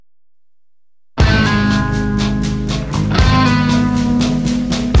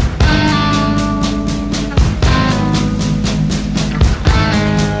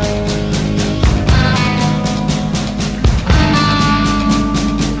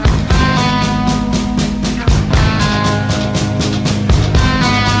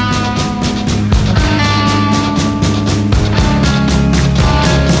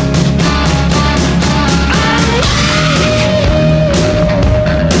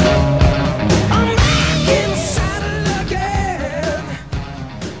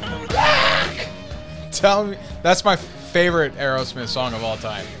telling me that's my favorite Aerosmith song of all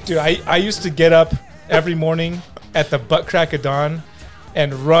time. Dude, I used to get up every morning at the butt crack of dawn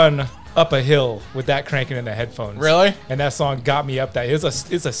and run up a hill with that cranking in the headphones. Really? And that song got me up that. It's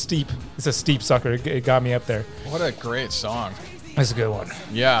a steep sucker. It got me up there. What a great song. That's a good one.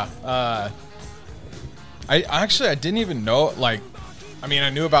 Yeah. I didn't even know, I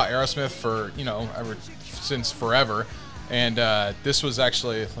knew about Aerosmith for, ever since forever. And this was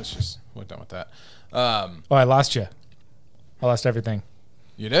actually, we're done with that. I lost you. I lost everything.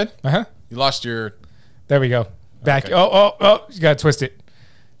 You did? Uh-huh. You lost your... There we go. Back. Okay. Oh, you got to twist it.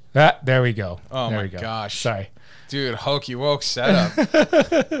 There we go. Oh, there my we go. gosh. Sorry. Dude, hokey woke setup.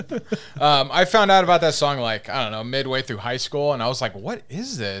 I found out about that song, midway through high school, and I was like, what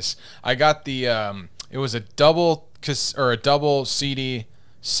is this? I got the... it was a double CD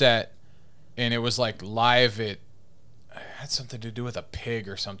set, and it was live. It had something to do with a pig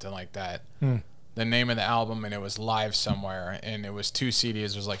or something like that. The name of the album, and it was live somewhere, and it was 2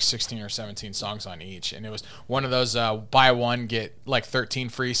 CDs. There was 16 or 17 songs on each, and it was one of those buy one get 13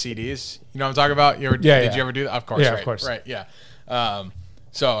 free CDs. You know what I'm talking about? Did you ever do that? Of course, yeah, right, of course, right, yeah.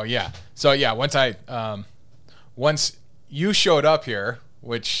 Once you showed up here,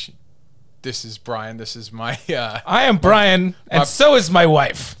 which this is Brian, this is my I am Brian, and so is my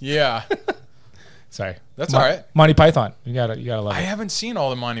wife. Yeah. Sorry. That's all right. Monty Python. You gotta love it. I haven't seen all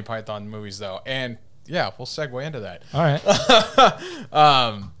the Monty Python movies though, and yeah, we'll segue into that. All right.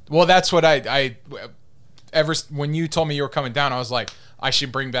 Well, that's what when you told me you were coming down, I was like, I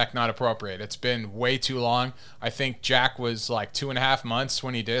should bring back Not Appropriate. It's been way too long. I think Jack was 2.5 months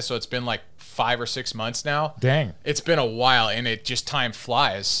when he did, so it's been 5 or 6 months now. Dang. It's been a while, and it just time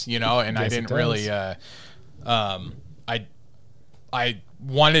flies, and I didn't really. I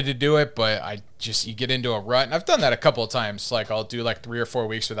wanted to do it, but you get into a rut, and I've done that a couple of times. I'll do 3 or 4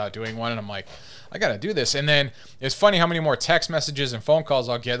 weeks without doing one, and I'm like, I gotta do this. And then it's funny how many more text messages and phone calls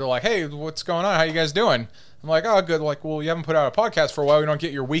I'll get. They're like, hey, what's going on? How you guys doing? I'm like, oh, good. Well, you haven't put out a podcast for a while. We don't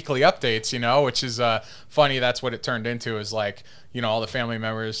get your weekly updates, which is funny. That's what it turned into, is all the family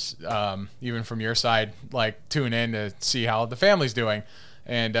members, even from your side, tune in to see how the family's doing.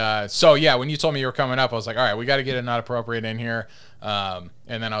 And when you told me you were coming up, I was like, all right, we got to get a Not Appropriate in here. And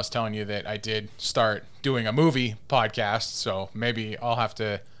then I was telling you that I did start doing a movie podcast, so maybe I'll have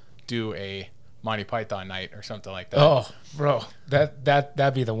to do a Monty Python night or something like that. Oh, bro,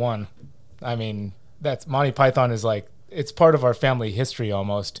 that'd be the one. I mean, that's Monty Python is it's part of our family history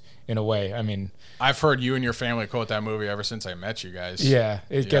almost in a way. I mean, I've heard you and your family quote that movie ever since I met you guys. Yeah,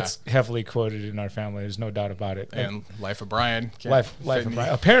 it gets heavily quoted in our family. There's no doubt about it. And Life of Brian. Life of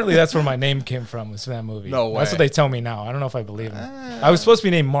Brian. Apparently, that's where my name came from, was that movie. No way. That's what they tell me now. I don't know if I believe them. I was supposed to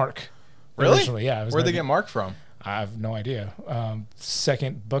be named Mark. Really? Originally, yeah. Where'd they get Mark from? I have no idea.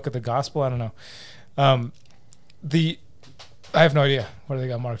 Second book of the gospel? I don't know. I have no idea where they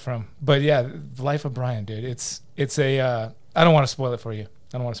got Mark from. But yeah, the Life of Brian, dude. It's a. I don't want to spoil it for you.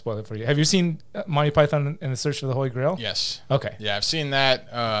 Have you seen Monty Python and the Search for the Holy Grail? Yes. Okay. Yeah, I've seen that.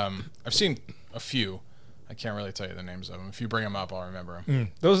 I've seen a few. I can't really tell you the names of them. If you bring them up, I'll remember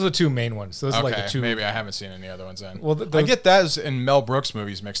them. Those are the two main ones. Those are the two. Maybe I haven't seen any other ones then. Well, I get that and Mel Brooks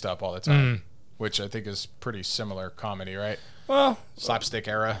movies mixed up all the time, which I think is pretty similar comedy, right? Well, slapstick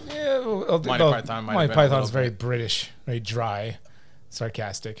era. Yeah, Monty Python's very British, very dry,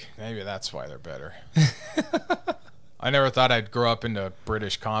 sarcastic. Maybe that's why they're better. I never thought I'd grow up into a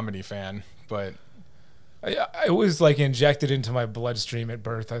British comedy fan, but I was injected into my bloodstream at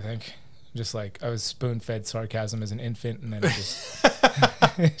birth, I think. Just I was spoon-fed sarcasm as an infant, and then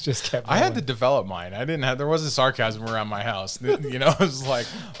it just kept going. I had to develop mine. There wasn't sarcasm around my house. It was like,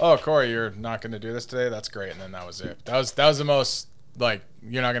 oh, Corey, you're not going to do this today? That's great. And then that was it. That was the most,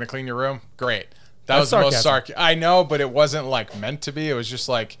 you're not going to clean your room? Great. That's the most sarcasm. I know, but it wasn't meant to be. It was just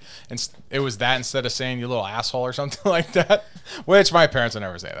it was that instead of saying you little asshole or something like that, which my parents would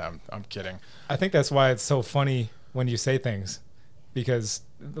never say that. I'm kidding. I think that's why it's so funny when you say things, because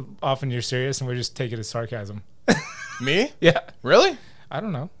often you're serious and we just take it as sarcasm. Me? Yeah. Really? I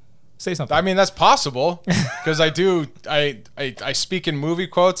don't know. Say something. I mean, that's possible because I speak in movie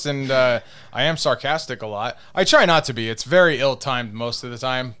quotes and I am sarcastic a lot. I try not to be. It's very ill-timed most of the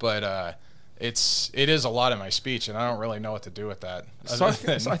time, but it is a lot of my speech, and I don't really know what to do with that. So I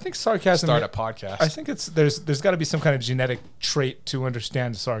think sarcasm. Start a podcast. I think there's got to be some kind of genetic trait to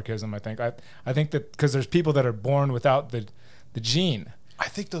understand sarcasm. I think that because there's people that are born without the gene. I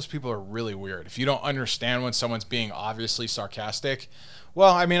think those people are really weird. If you don't understand when someone's being obviously sarcastic,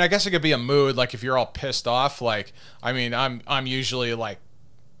 well, I mean, I guess it could be a mood. If you're all pissed off, I'm usually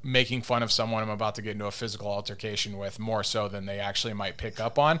making fun of someone I'm about to get into a physical altercation with more so than they actually might pick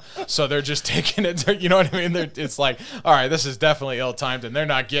up on. So they're just taking it, you know what I mean? It's like, all right, this is definitely ill-timed, and they're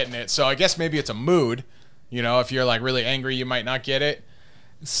not getting it. So I guess maybe it's a mood. You know, if you're like really angry, you might not get it.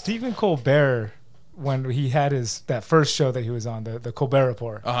 Stephen Colbert, when he had that first show that he was on, the Colbert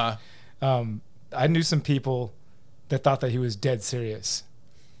Report, I knew some people that thought that he was dead serious.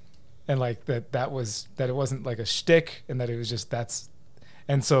 And like that it wasn't like a shtick, and that it was just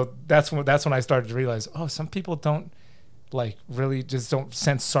and so that's when I started to realize, oh, some people don't like really just don't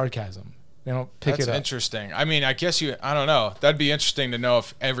sense sarcasm. They don't pick it up. That's interesting. I mean, I guess I don't know. That'd be interesting to know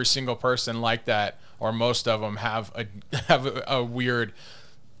if every single person like that, or most of them, have a weird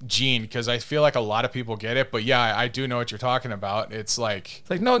gene, because I feel like a lot of people get it. But yeah, I do know what you're talking about. It's like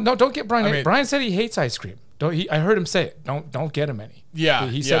no, don't get Brian. I mean, Brian said he hates ice cream. I heard him say it. Don't get him any. Yeah,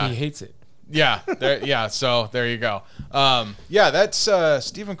 he said he hates it. Yeah, so there you go. That's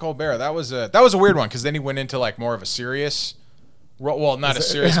Stephen Colbert. That was a weird one, because then he went into like more of a serious. Well, not as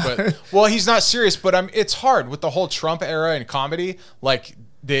serious, but he's not serious. But it's hard with the whole Trump era in comedy. Like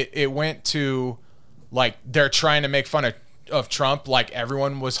it went to like they're trying to make fun of Trump. Like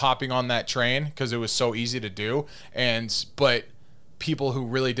everyone was hopping on that train because it was so easy to do, but people who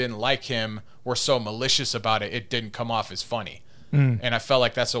really didn't like him were so malicious about it, it didn't come off as funny. And I felt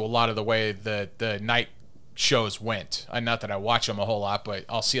like that's a lot of the way the night shows went. Not that I watch them a whole lot, but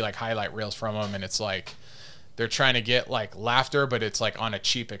I'll see like highlight reels from them, and it's like they're trying to get like laughter, but it's like on a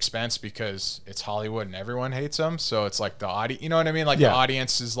cheap expense because it's Hollywood and everyone hates them. So it's like the audience, you know what I mean? Like the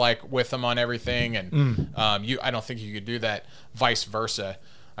audience is like with them on everything, and I don't think you could do that vice versa.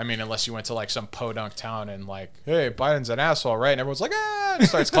 I mean, unless you went to like some podunk town and like, hey, Biden's an asshole, right? And everyone's like, and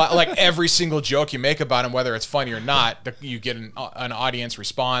starts like every single joke you make about him, whether it's funny or not, you get an audience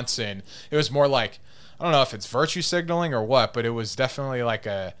response. And it was more like, I don't know if it's virtue signaling or what, but it was definitely like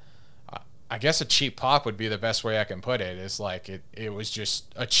I guess a cheap pop would be the best way I can put it. Is like it was just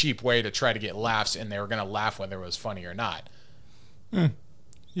a cheap way to try to get laughs, and they were going to laugh whether it was funny or not.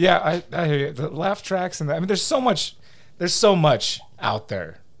 Yeah, I hear you. The laugh tracks and I mean, there's so much out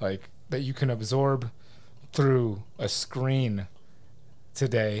there like that you can absorb through a screen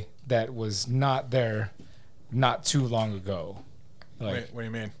today that was not there not too long ago. Like, Wait, what do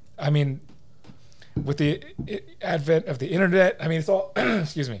you mean? I mean, with the advent of the internet, I mean, it's all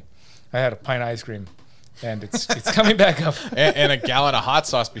excuse me. I had a pint of ice cream, and it's coming back up. and a gallon of hot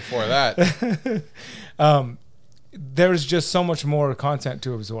sauce before that. There's just so much more content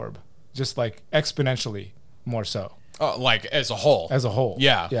to absorb, just like exponentially more so. Oh, like as a whole.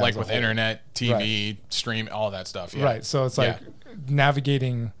 Yeah, like with internet, TV, right. Stream, all that stuff. Yeah. Right. So it's like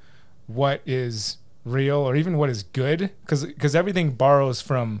navigating what is real or even what is good, because everything borrows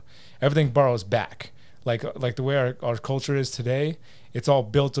back. Like the way our culture is today, it's all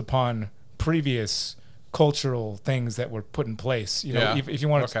built upon previous cultural things that were put in place. You know, if you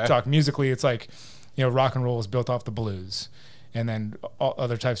want to talk musically, it's like, you know, rock and roll was built off the blues, and then all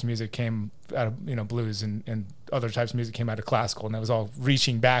other types of music came out of, you know, blues, and other types of music came out of classical, and that was all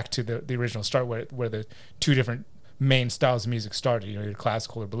reaching back to the original start where the two different main styles of music started, you know, either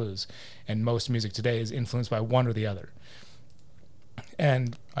classical or blues, and most music today is influenced by one or the other.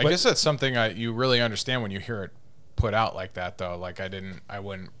 And I guess that's something you really understand when you hear it put out like that, though. Like I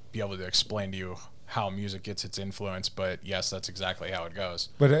wouldn't be able to explain to you how music gets its influence, but yes, that's exactly how it goes.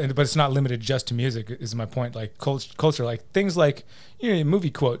 But it's not limited just to music, is my point. Like culture, like things like, you know, movie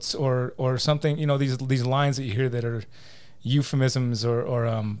quotes or something, you know, these lines that you hear that are euphemisms or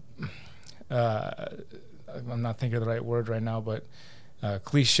I'm not thinking of the right word right now, but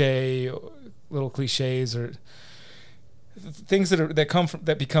little cliches or things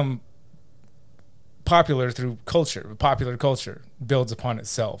that become popular through culture. Popular culture builds upon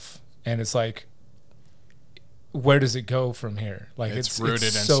itself, and it's like, where does it go from here? Like it's rooted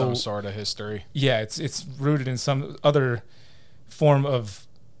in some sort of history. Yeah, it's rooted in some other form of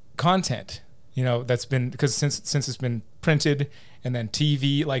content, you know, that's been, because since it's been printed and then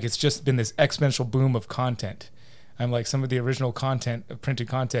TV, like it's just been this exponential boom of content. I'm like, some of the original content, printed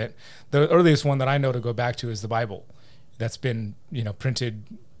content, the earliest one that I know to go back to is the Bible. That's been, you know, printed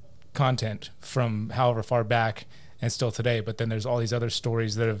content from however far back and still today. But then there's all these other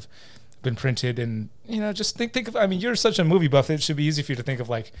stories that have been printed, and, you know, just think of, I mean, you're such a movie buff, it should be easy for you to think of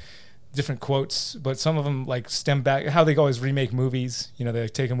like different quotes, but some of them like stem back, how they always remake movies, you know, they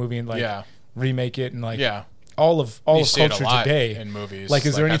take a movie and like remake it, and like all of culture today in movies. Like,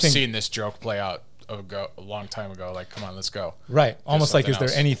 is there anything? I've seen this joke play out a long time ago. Like, come on, let's go. Right. Almost like, is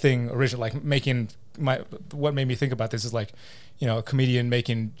there anything original? Like what made me think about this is like, you know, a comedian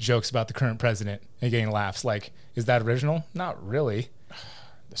making jokes about the current president and getting laughs. Like, is that original? Not really.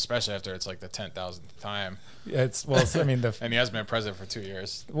 especially after it's like the 10,000th time. It's I mean, And he has been president for 2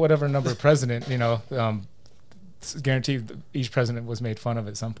 years. whatever number president, it's guaranteed each president was made fun of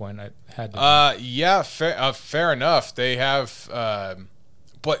at some point. I had to. Yeah, fair enough. They have,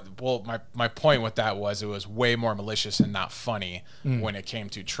 my point with that was it was way more malicious and not funny when it came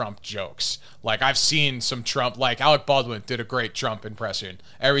to Trump jokes. Like, I've seen some Trump, like Alec Baldwin did a great Trump impression.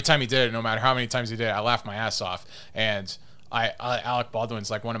 Every time he did it, no matter how many times he did it, I laughed my ass off. And Alec Baldwin's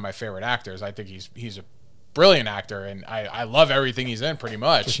like one of my favorite actors. I think he's a brilliant actor, and I love everything he's in pretty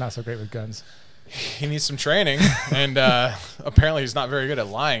much. Just not so great with guns. He needs some training, and apparently he's not very good at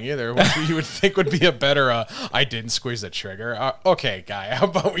lying either, which you would think would be a better I didn't squeeze the trigger. Okay, guy, how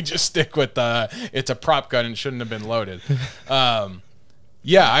about we just stick with it's a prop gun and shouldn't have been loaded.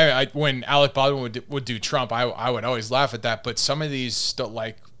 I when Alec Baldwin would do Trump, I would always laugh at that, but some of these,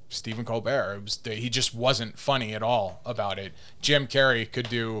 like Stephen Colbert, he just wasn't funny at all about it. Jim Carrey could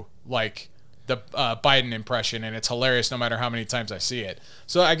do like the Biden impression, and it's hilarious no matter how many times I see it.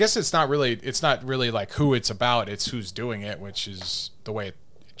 So I guess it's not really like who it's about, it's who's doing it, which is the way it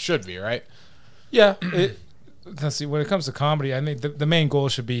should be, right? Yeah. Let's see. When it comes to comedy, I mean, the main goal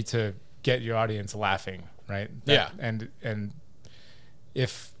should be to get your audience laughing, right? And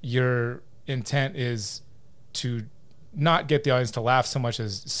if your intent is to not get the audience to laugh so much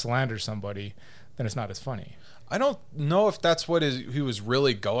as slander somebody, then it's not as funny. I don't know if that's what he was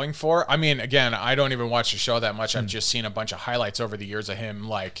really going for. I mean, again, I don't even watch the show that much. I've just seen a bunch of highlights over the years of him,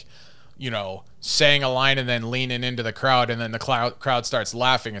 like, saying a line and then leaning into the crowd, and then the crowd starts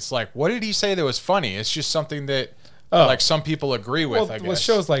laughing. It's like, what did he say that was funny? It's just something that, like, some people agree with, I guess. With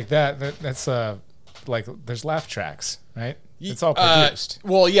shows like that's like, there's laugh tracks, right? It's all produced.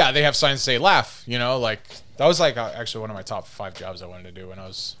 Yeah, they have signs that say laugh, like... That was like actually one of my top 5 jobs I wanted to do when I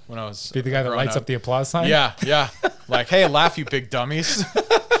was be the guy that lights up the applause sign. Yeah. Like, hey, laugh, you big dummies.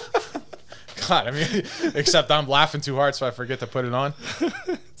 God, I mean, except I'm laughing too hard, so I forget to put it on.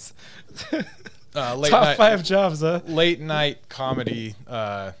 Top 5 jobs, huh? Late night comedy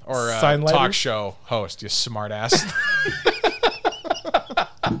or talk show host, you smart ass.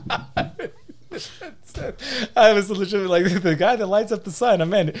 I was legitimately like the guy that lights up the sign. I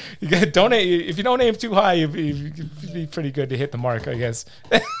mean, you got to donate. If you don't aim too high, you'd be pretty good to hit the mark, I guess.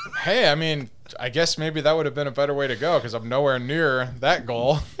 Hey, I mean, I guess maybe that would have been a better way to go because I'm nowhere near that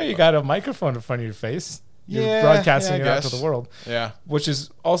goal. You got a microphone in front of your face. You're broadcasting it out to the world. Yeah. Which is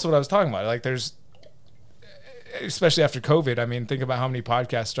also what I was talking about. Like, there's, especially after COVID, I mean, think about how many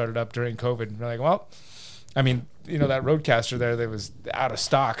podcasts started up during COVID. We're like, well, I mean, that Rodecaster there that was out of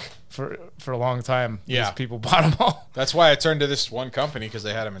stock for a long time. Yeah. Because people bought them all. That's why I turned to this one company, because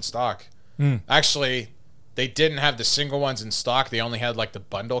they had them in stock. Actually, they didn't have the single ones in stock. They only had like the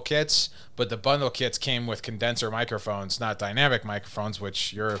bundle kits, but the bundle kits came with condenser microphones, not dynamic microphones,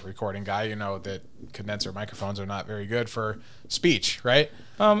 which you're a recording guy. You know that condenser microphones are not very good for speech, right?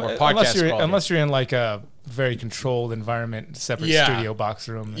 Or podcast unless you're in like a very controlled environment, separate studio box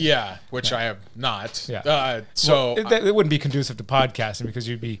room. Yeah, which I am not. Yeah. It wouldn't be conducive to podcasting because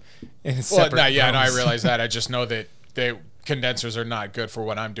you'd be in separate rooms. No, I realize that. I just know that condensers are not good for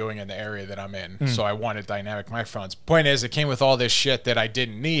what I'm doing in the area that I'm in. So I wanted dynamic microphones. Point is, it came with all this shit that I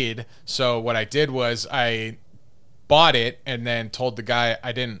didn't need. So what I did was I bought it and then told the guy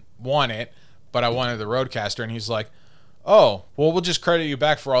I didn't want it, but I wanted the Rodecaster, and he's like, oh, well, we'll just credit you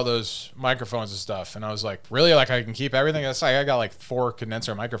back for all those microphones and stuff. And I was like, really? Like, I can keep everything? That's like, I got like 4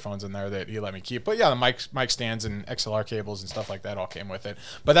 condenser microphones in there that he let me keep. But yeah, the mic stands and XLR cables and stuff like that all came with it.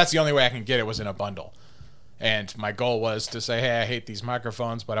 But that's the only way I can get it, was in a bundle. And my goal was to say, hey, I hate these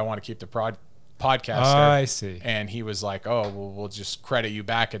microphones, but I want to keep the podcaster. Oh, I see. And he was like, oh, well, we'll just credit you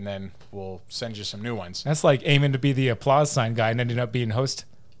back, and then we'll send you some new ones. That's like aiming to be the applause sign guy and ending up being host.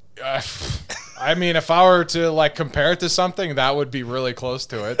 I mean, if I were to like compare it to something, that would be really close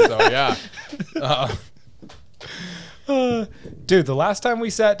to it. So yeah. Dude, the last time we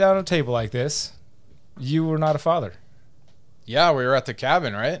sat down at a table like this, you were not a father. Yeah, we were at the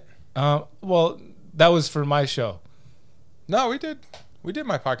cabin, right? Well, that was for my show. No, we did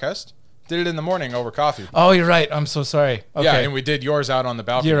my podcast. Did it in the morning over coffee. Oh, you're right. I'm so sorry. Okay. Yeah, and we did yours out on the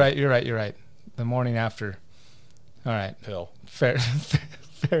balcony. You're right. The morning after. All right. Pill. Fair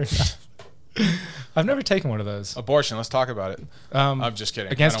enough. I've never taken one of those. Abortion. Let's talk about it. I'm just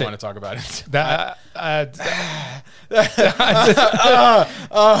kidding. Against I don't want to talk about it.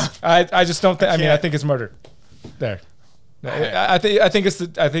 I just don't think. I mean, I think it's murder. There. I think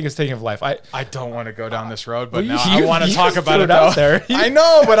it's taking of life. I don't want to go down this road, but Well, now I want to talk about it out though. there. I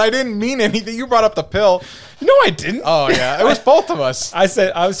know, but I didn't mean anything. You brought up the pill. No, I didn't. Oh yeah, it was both of us. I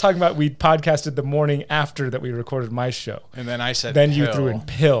was talking about we podcasted the morning after that we recorded my show. And then I said, Then you pill. threw in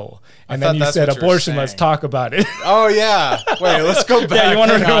pill, and I then you thought said that's what you were abortion. Let's saying. talk about it. Oh yeah. Wait, let's go back. Yeah, you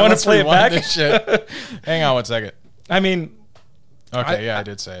wanna- Hang you on, wanna let's play it rewind back? this shit. Hang on one second. I mean, Okay, I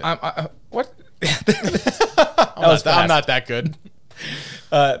did say it. what? I'm not that good.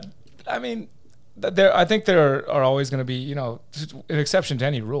 I mean, I think there are always going to be, an exception to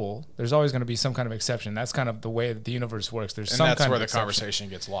any rule. There's always going to be some kind of exception. That's kind of the way that the universe works. There's And some that's kind where of the exception. conversation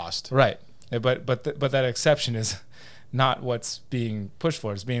gets lost. Right. But that exception is not what's being pushed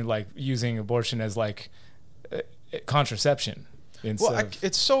for. It's being like using abortion as like contraception. Well,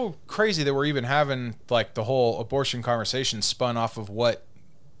 it's so crazy that we're even having like the whole abortion conversation spun off of what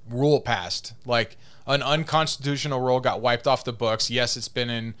rule passed. Like an unconstitutional rule got wiped off the books. Yes, it's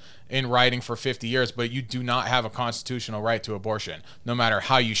been in writing for 50 years, but you do not have a constitutional right to abortion, no matter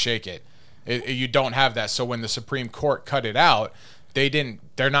how you shake it. You don't have that. So when the Supreme Court cut it out,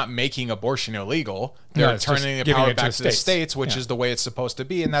 they're not making abortion illegal. They're turning the power back to the states, which is the way it's supposed to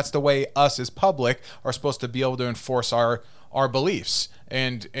be. And that's the way us as public are supposed to be able to enforce our beliefs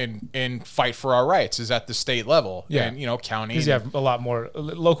and fight for our rights is at the state level. Yeah. And county. Because you have a lot more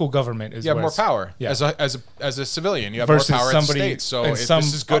local government. You have more power. Yeah. As a civilian, you have Versus more power at the somebody state. So and this some-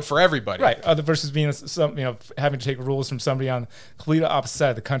 is good for everybody. Right. Other versus being having to take rules from somebody on the complete opposite side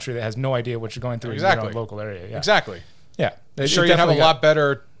of the country that has no idea what you're going through in Exactly. your own local area. Yeah. Exactly. Yeah. Sure, you'd have a lot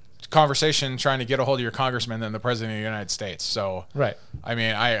better conversation trying to get a hold of your congressman than the president of the United States. So, Right. I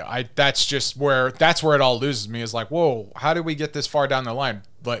mean, I that's just where it all loses me is like, whoa, how did we get this far down the line?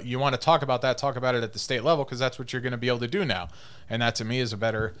 But you want to talk about it at the state level because that's what you're going to be able to do now, and that to me is a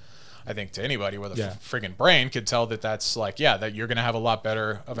better. I think to anybody with a friggin' brain could tell that's like, that you're going to have a lot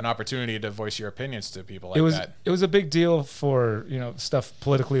better of an opportunity to voice your opinions to people like that. It was a big deal for, stuff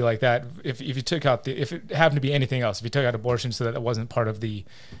politically like that. If you took out if it happened to be anything else, if you took out abortion so that it wasn't part of the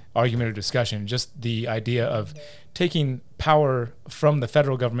argument or discussion, just the idea of taking power from the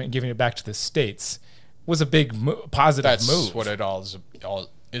federal government and giving it back to the states was a big positive move. That's what it all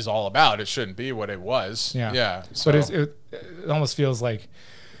is all about. It shouldn't be what it was. Yeah. So. But it almost feels like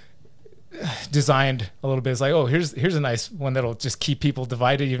designed a little bit. It's like, oh, here's a nice one that'll just keep people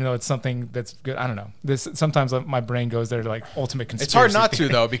divided, even though it's something that's good. I don't know. Sometimes my brain goes there to like ultimate conspiracy. It's hard not to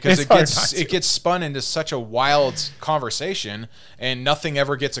though, because it gets spun into such a wild conversation, and nothing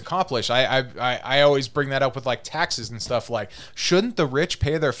ever gets accomplished. I always bring that up with like taxes and stuff. Like, shouldn't the rich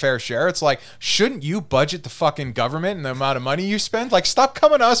pay their fair share? It's like, shouldn't you budget the fucking government and the amount of money you spend? Like, stop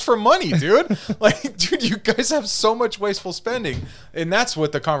coming to us for money, dude. Like, dude, you guys have so much wasteful spending, and that's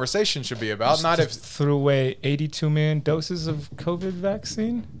what the conversation should be about. Not if threw away 82 million doses of COVID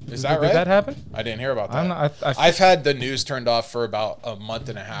vaccine. Is that right? Did that happen? I didn't hear about that. I've had the news turned off for about a month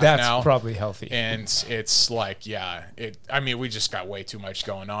and a half that's now. That's probably healthy. And it's like, we just got way too much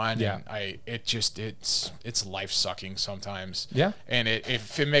going on. Yeah. And it's life sucking sometimes. Yeah. And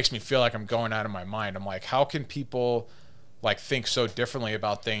if it makes me feel like I'm going out of my mind, I'm like, how can people like think so differently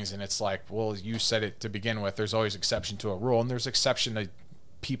about things? And it's like, well, you said it to begin with. There's always exception to a rule, and there's exception to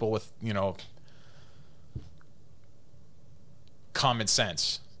people with, common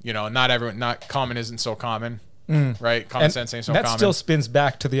sense. Not common isn't so common, right? Common sense ain't so common. That still spins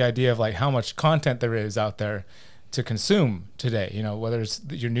back to the idea of like how much content there is out there to consume today. Whether it's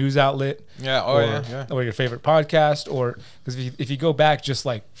your news outlet, or your favorite podcast, or because if you go back just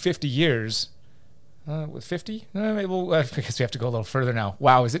like 50 years, with 50, well, I guess we have to go a little further now.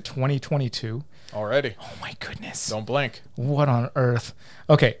 Wow, is it 2022 already? Oh my goodness! Don't blink. What on earth?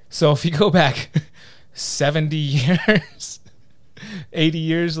 Okay, so if you go back 70 years. 80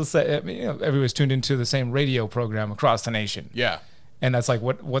 years, let's say, everybody's tuned into the same radio program across the nation. Yeah. And that's like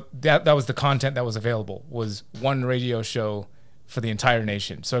what that was the content that was available, was one radio show for the entire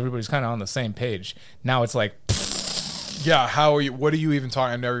nation. So everybody's kind of on the same page. Now it's like, yeah, how are you? What are you even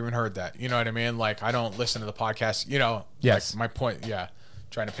talking? I've never even heard that. You know what I mean? Like, I don't listen to the podcast, Yes. Like my point,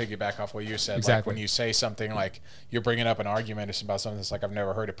 trying to piggyback off what you said. Exactly. Like when you say something like you're bringing up an argument, it's about something that's like, I've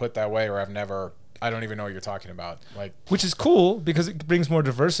never heard it put that way, or I don't even know what you're talking about. Like, which is cool because it brings more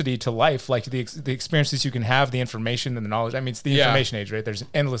diversity to life, like the experiences you can have, the information and the knowledge. I mean, it's the information age, right? There's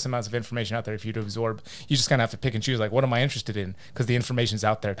endless amounts of information out there for you to absorb. You just kind of have to pick and choose, like, what am I interested in? Because the information's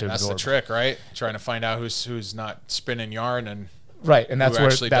out there to absorb. That's the trick, right? Trying to find out who's not spinning yarn and right, and that's where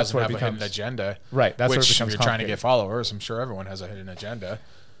it becomes a hidden agenda. Right, that's where it becomes if you're trying to get followers, I'm sure everyone has a hidden agenda.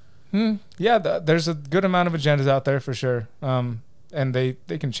 Yeah, there's a good amount of agendas out there for sure. and they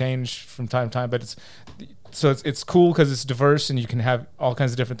can change from time to time, but it's cool because it's diverse and you can have all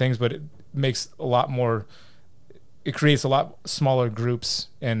kinds of different things, but it makes a lot more. It creates a lot smaller groups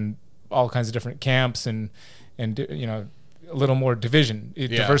and all kinds of different camps and you know, a little more division,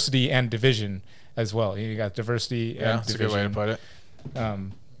 diversity and division as well. You got diversity and that's division. a good way to put it.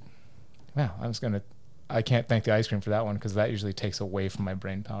 Wow, I can't thank the ice cream for that one because that usually takes away from my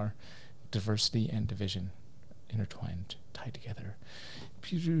brain power. Diversity and division, intertwined, tied together.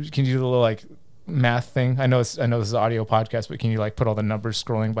 Can you do the little like math thing? I know this is an audio podcast, but can you like put all the numbers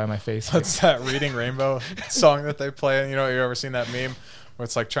scrolling by my face? What's that Reading Rainbow song that they play? You know, you ever seen that meme where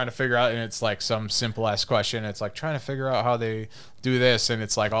it's like trying to figure out, and it's like some simple ass question. It's like trying to figure out how they do this, and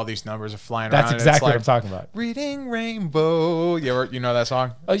it's like all these numbers are flying around. That's exactly like, what I'm talking about. Reading Rainbow. You know that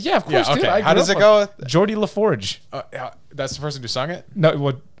song? Yeah, of course. Yeah, okay. Dude, how does it go? Geordie LaForge. That's the person who sung it?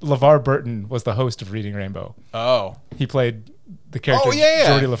 No, LeVar Burton was the host of Reading Rainbow. Oh. He played the character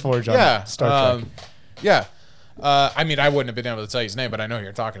Geordie LaForge on Star Trek. Yeah. I mean, I wouldn't have been able to tell you his name, but I know who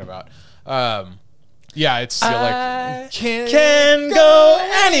you're talking about. Yeah, it's like can go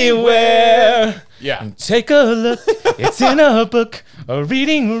anywhere. Yeah. Take a look. It's in a book. A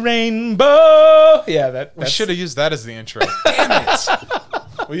Reading Rainbow. Yeah, we should have used that as the intro. Damn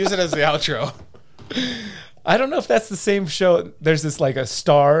it. We'll use it as the outro. I don't know if that's the same show. There's this like a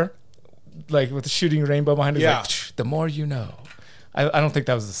star, like with a shooting rainbow behind it. Yeah. Like, the more you know. I don't think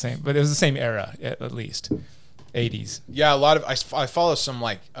that was the same, but it was the same era at least. 80s. Yeah, a lot of I follow some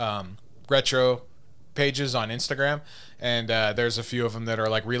like retro pages on Instagram, and there's a few of them that are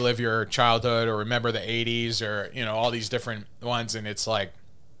like relive your childhood or remember the 80s or, you know, all these different ones, and it's like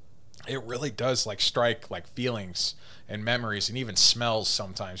it really does like strike like feelings and memories and even smells.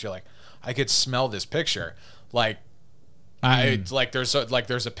 Sometimes you're like, I could smell this picture. Like there's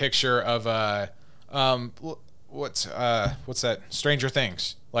a picture of what's that, Stranger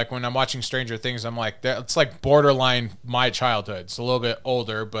Things. Like when I'm watching Stranger Things, I'm like, it's like borderline my childhood. It's a little bit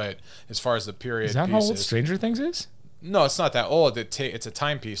older, but as far as the period, is that how old Stranger Things is? No, it's not that old. It's a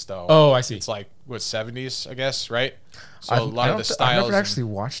timepiece though. Oh, I see. It's like what, 70s, I guess, right? So a lot of the styles. I've never actually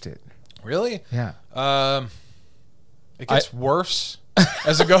watched it. Really? Yeah. It gets worse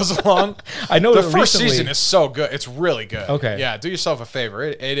as it goes along. I know the first season is so good. It's really good. Okay. Yeah, do yourself a favor.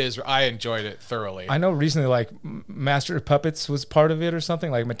 It is. I enjoyed it thoroughly. I know recently, like Master of Puppets was part of it or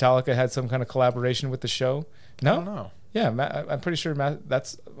something. Like Metallica had some kind of collaboration with the show. No. I don't know. Yeah, I'm pretty sure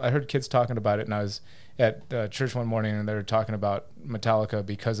I heard kids talking about it, and I was at church one morning, and they were talking about Metallica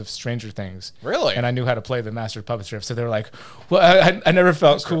because of Stranger Things. Really? And I knew how to play the Master of Puppets riff, so they were like, "Well, I never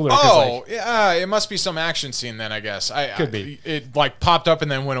felt cooler." Oh, yeah, it must be some action scene then, I guess. Could be. It like popped up and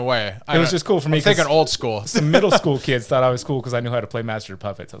then went away. It was just cool for me. I'm thinking old school. Some middle school kids thought I was cool because I knew how to play Master of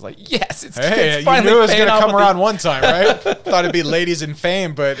Puppets. I was like, "Yes, it's Hey, finally you knew it was going to come around one time, right? Thought it'd be ladies in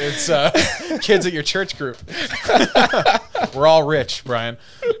fame, but it's kids at your church group. We're all rich, Brian.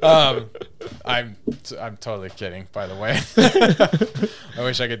 I'm totally kidding, by the way. I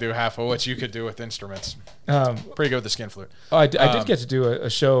wish I could do half of what you could do with instruments. Pretty good with the skin flute. Oh, I did get to do a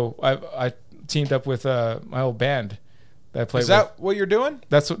show. I teamed up with my old band that I played. Is that what you're doing?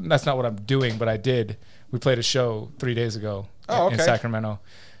 That's not what I'm doing, but I did. We played a show 3 days ago in Sacramento.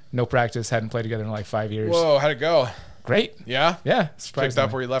 No practice, hadn't played together in like 5 years. Whoa, how'd it go? Great. Yeah? Yeah. Picked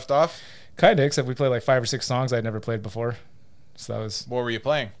up where you left off? Kind of, except we played like 5 or 6 songs I'd never played before. So that was... What were you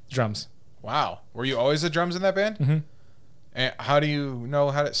playing? Drums. Wow. Were you always the drums in that band? Mm-hmm. And how do you know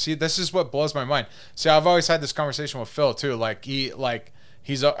how to... See, this is what blows my mind. See, I've always had this conversation with Phil, too. I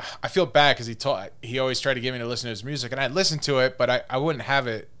feel bad because he always tried to get me to listen to his music, and I'd listen to it, but I wouldn't have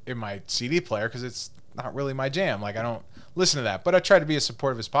it in my CD player because it's not really my jam. Like, I don't listen to that, but I try to be as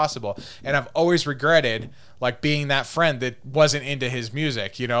supportive as possible, and I've always regretted like being that friend that wasn't into his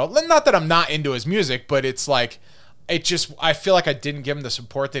music, you know. Not that I'm not into his music, but it's like I feel like I didn't give him the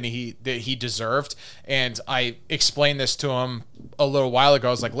support that he deserved. And I explained this to him a little while ago.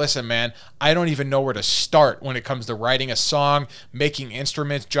 I was like, listen, man, I don't even know where to start when it comes to writing a song, making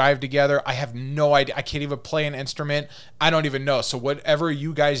instruments jive together. I have no idea. I can't even play an instrument. I don't even know. So whatever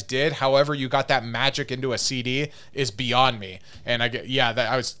you guys did, however you got that magic into a CD is beyond me. And I'm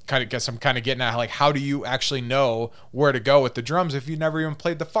kind of getting at, like, how do you actually know where to go with the drums if you never even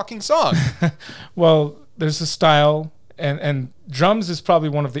played the fucking song? Well, there's a style, and drums is probably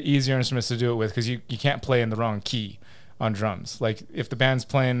one of the easier instruments to do it with because you can't play in the wrong key on drums. Like if the band's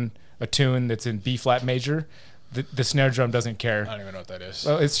playing a tune that's in B flat major, the snare drum doesn't care. I don't even know what that is.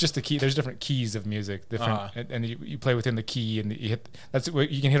 Well, it's just a key. There's different keys of music, and you play within the key, and you hit.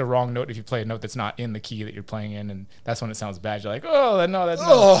 You can hit a wrong note if you play a note that's not in the key that you're playing in, and that's when it sounds bad. You're like, oh no, that's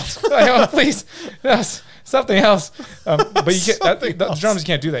oh please, yes, something else. But you the drums, you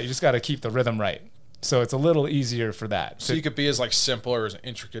can't do that. You just got to keep the rhythm right. So it's a little easier for that. So you could be as like simple or as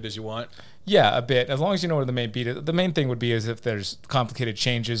intricate as you want. Yeah, a bit. As long as you know where the main beat is. The main thing would be is if there's complicated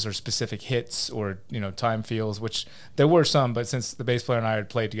changes or specific hits or, time feels, which there were some, but since the bass player and I had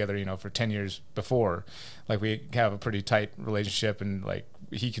played together, for 10 years before, like we have a pretty tight relationship, and like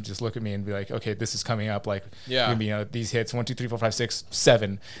he could just look at me and be like, okay, this is coming up. Like, these hits, 1, 2, 3, 4, 5, 6,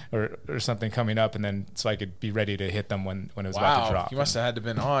 7 or something coming up. And then so I could be ready to hit them when it was about to drop. You must have had to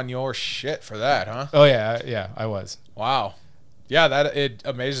been on your shit for that, huh? Oh yeah, I was. Wow. Yeah, it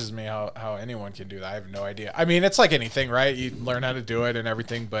amazes me how anyone can do that. I have no idea. I mean, it's like anything, right? You learn how to do it and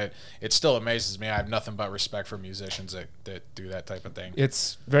everything, but it still amazes me. I have nothing but respect for musicians that do that type of thing.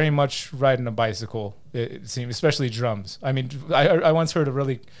 It's very much riding a bicycle, it seems, especially drums. I mean, I once heard a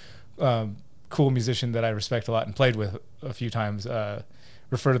really cool musician that I respect a lot and played with a few times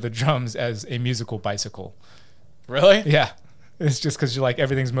refer to the drums as a musical bicycle. Really? Yeah. It's just because you're like,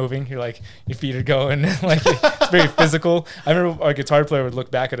 everything's moving. You're like, your feet are going. Like, it's very physical. I remember our guitar player would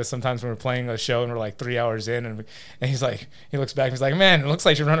look back at us sometimes when we're playing a show and we're like 3 hours in, and he's like, he looks back and he's like, man, it looks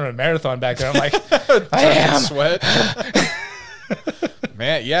like you're running a marathon back there. I'm like, I am. Sweat.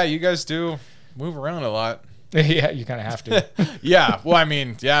 Man, yeah, you guys do move around a lot. Yeah, you kind of have to. Yeah, well, I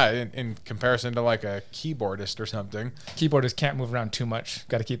mean, yeah, in comparison to like a keyboardist or something. Keyboardists can't move around too much.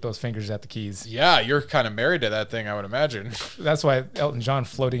 Got to keep those fingers at the keys. Yeah, you're kind of married to that thing, I would imagine. That's why Elton John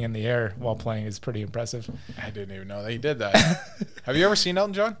floating in the air while playing is pretty impressive. I didn't even know that he did that. Have you ever seen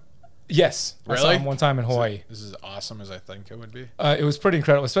Elton John? Yes. Really? I saw him one time in Hawaii. This is awesome as I think it would be. It was pretty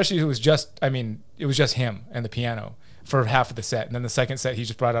incredible, especially it was just him and the piano for half of the set. And then the second set, he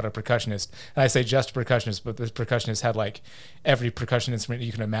just brought out a percussionist. And I say just percussionist, but this percussionist had like every percussion instrument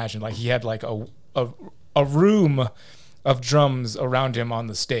you can imagine. Like he had like a room of drums around him on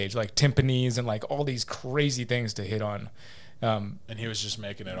the stage, like timpanis and like all these crazy things to hit on. And he was just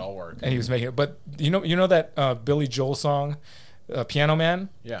making it all work. And he was making it. But you know that Billy Joel song, Piano Man?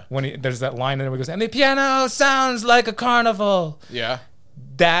 Yeah. When there's that line in there where he goes, and the piano sounds like a carnival. Yeah.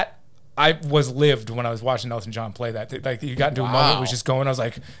 That I was lived when I was watching Elton John play that. Like he got into a moment, it was just going. I was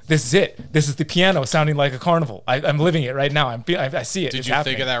like, "This is it. This is the piano sounding like a carnival. I'm living it right now. I see it. Did it's you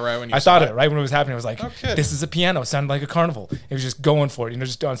happening." think of that right when you? I thought it right when it was happening. I was like, okay. "This is a piano sounding like a carnival." It was just going for it.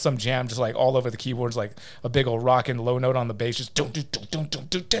 Just on some jam, just like all over the keyboards, like a big old rocking low note on the bass, just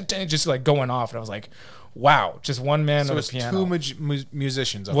just like going off. And I was like, "Wow, just one man on the piano." So it's two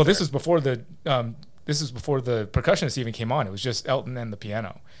musicians. Well, this was before the percussionist even came on. It was just Elton and the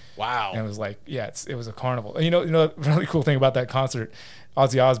piano. Wow. And it was like, yeah, it was a carnival. And you know, the really cool thing about that concert,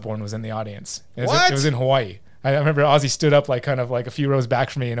 Ozzy Osbourne was in the audience. It was in Hawaii. I remember Ozzy stood up like kind of like a few rows back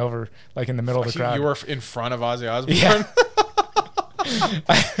from me and over like in the middle of the crowd. You were in front of Ozzy Osbourne?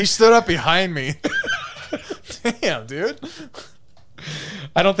 Yeah. He stood up behind me. Damn, dude.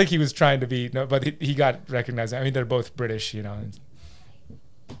 I don't think he was trying to be, but he got recognized. I mean, they're both British,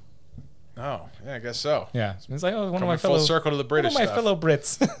 Oh, yeah, I guess so. Yeah, it's like one of my full circle to the British one of my fellow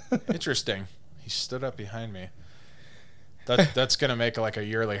Brits. Interesting. He stood up behind me. That's gonna make like a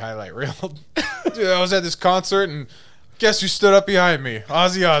yearly highlight reel. Dude, I was at this concert and guess who stood up behind me?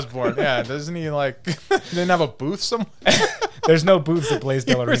 Ozzy Osbourne. Yeah, doesn't he like? Didn't have a booth somewhere? There's no booths at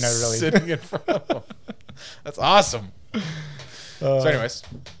Blaisdell Arena, really. Sitting in front of him. That's awesome. So, anyways,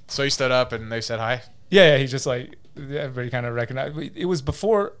 so he stood up and they said hi. Yeah, he just like. Everybody kind of recognized. It was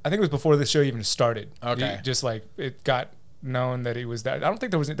before. I think it was before the show even started. Okay. Just like it got known that he was that. I don't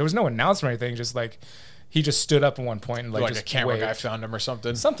think there was no announcement or anything. Just like he just stood up at one point and like just a camera waved. guy found him or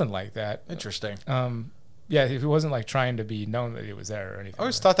something. Something like that. Interesting. Yeah, he wasn't like trying to be known that he was there or anything. I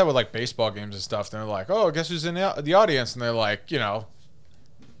always thought that with like baseball games and stuff. They're like, oh, guess who's in the audience? And they're like,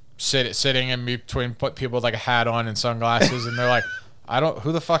 sitting in between people with like a hat on and sunglasses, and they're like.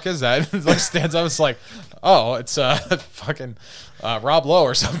 Who the fuck is that? It like stands up. It's like, oh, it's fucking Rob Lowe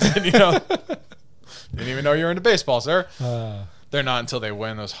or something, Didn't even know you were into baseball, sir. They're not until they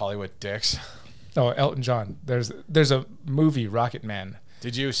win, those Hollywood dicks. Oh, Elton John. There's a movie, Rocket Man.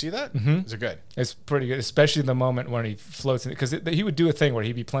 Did you see that? Mm-hmm. Is it good? It's pretty good, especially the moment when he floats in. Because he would do a thing where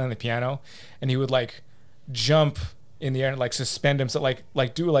he'd be playing the piano, and he would like jump in the air and like suspend himself,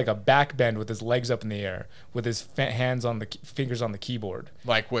 like do like a back bend with his legs up in the air, with his hands on the fingers on the keyboard.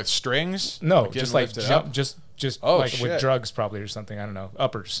 Like with strings? No, just like jump, just like shit. with drugs probably or something. I don't know,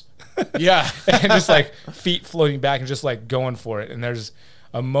 uppers. Yeah, and just like feet floating back and just like going for it. And there's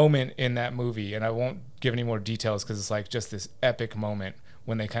a moment in that movie, and I won't give any more details because it's like just this epic moment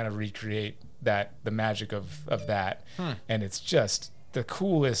when they kind of recreate the magic of that, and it's just the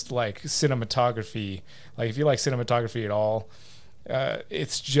coolest like cinematography. Like if you like cinematography at all,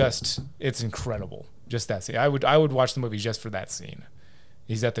 it's incredible. Just that scene. I would watch the movie just for that scene.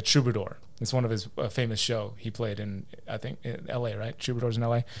 He's at the Troubadour. It's one of his famous show. He played in, I think, in L.A., right? Troubadour's in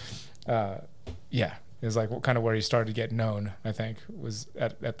L.A. Yeah, it was like kind of where he started to get known. I think was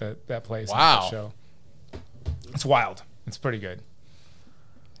at that place. Wow. That show. It's wild. It's pretty good.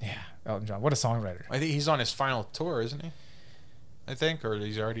 Yeah, Elton John. What a songwriter. I think he's on his final tour, isn't he? I think, or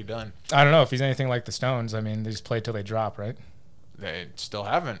he's already done. I don't know if he's anything like the Stones. I mean, they just play till they drop, right? They still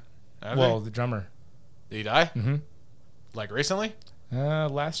haven't. Well, the drummer. Did he die? Mm-hmm. Like recently?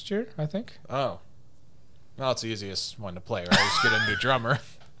 Last year, I think. Oh. Well, it's the easiest one to play, right? Just get a new drummer.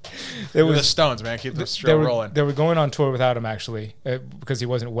 It was the Stones, man. Keep the show rolling. They were going on tour without him, actually, because he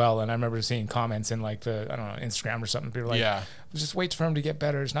wasn't well. And I remember seeing comments in like I don't know, Instagram or something. People were like, yeah, just wait for him to get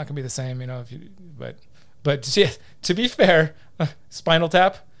better. It's not going to be the same, you know. But yeah, to be fair, Spinal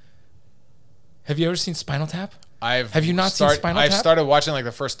Tap. Have you ever seen Spinal Tap? Have you not seen Spinal Tap? I've started watching like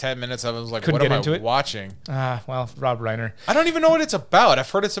the first 10 minutes of it. I was like, what am I watching? Well, Rob Reiner. I don't even know what it's about.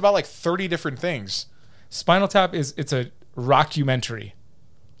 I've heard it's about like 30 different things. Spinal Tap it's a rockumentary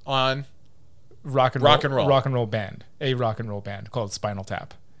on rock and roll band, a rock and roll band called Spinal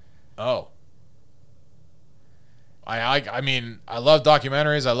Tap. Oh. I mean, I love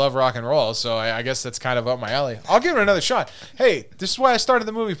documentaries. I love rock and roll. So I guess that's kind of up my alley. I'll give it another shot. Hey, this is why I started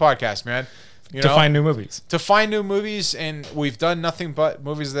the movie podcast, man. To find new movies. To find new movies, and we've done nothing but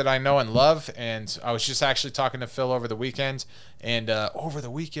movies that I know and love. And I was just actually talking to Phil over the weekend. And over the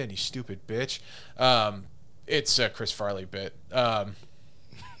weekend, you stupid bitch. It's a Chris Farley bit.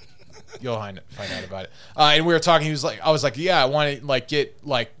 You'll find out about it. And we were talking. He was like, I was like, yeah, I want to like get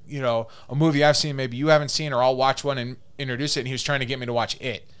like a movie I've seen, maybe you haven't seen, or I'll watch one and introduce it. And he was trying to get me to watch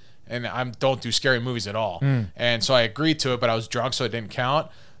It, and I don't do scary movies at all. And so I agreed to it, but I was drunk, so it didn't count.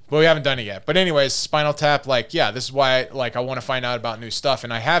 But we haven't done it yet. But anyways, Spinal Tap, like, yeah, this is why I want to find out about new stuff.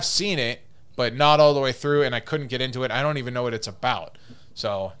 And I have seen it, but not all the way through, and I couldn't get into it. I don't even know what it's about.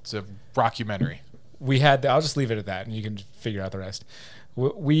 So it's a rockumentary. I'll just leave it at that, and you can figure out the rest.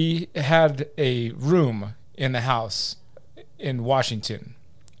 We had a room in the house in Washington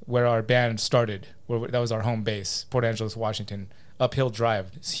where our band started. That was our home base, Port Angeles, Washington, Uphill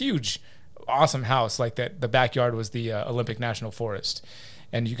Drive. It's huge, awesome house. Like that, the backyard was the Olympic National Forest.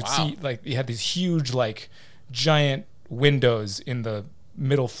 And you could see, like, you had these huge, like, giant windows in the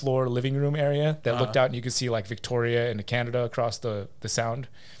middle floor living room area that looked out, and you could see, like, Victoria and Canada across the sound.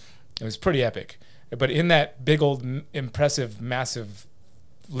 It was pretty epic. But in that big old, impressive, massive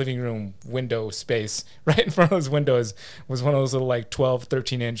living room window space, right in front of those windows, was one of those little, like, 12,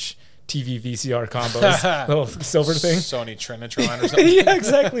 13-inch TV VCR combos, little silver thing. Sony Trinitron or something. Yeah,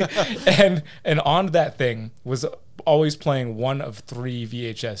 exactly. And on that thing was always playing one of 3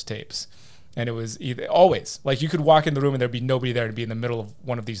 VHS tapes. And it was always like you could walk in the room and there'd be nobody there to be in the middle of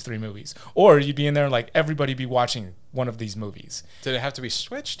one of these 3 movies. Or you'd be in there and like everybody be watching one of these movies. Did it have to be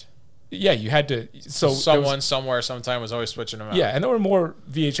switched? Yeah, you had to. So someone somewhere sometime was always switching them out. Yeah, and there were more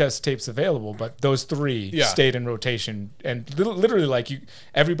VHS tapes available, but those 3 stayed in rotation. And literally, like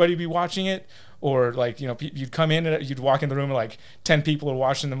everybody be watching it, or like you'd come in and you'd walk in the room and like 10 people are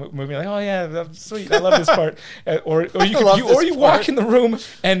watching the movie. Like, oh yeah, that's sweet, I love this part. Or you walk in the room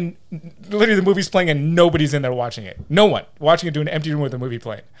and literally the movie's playing and nobody's in there watching it. No one watching it to an empty room with the movie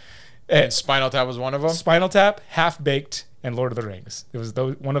playing. And Spinal Tap was one of them. Spinal Tap, Half Baked, and Lord of the Rings. It was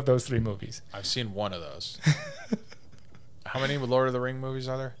one of those 3 movies. I've seen one of those. How many Lord of the Ring movies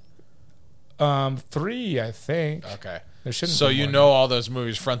are there? 3, I think. Okay. There shouldn't. So you know all those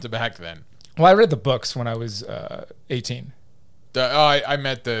movies front to back then. Well, I read the books when I was 18. I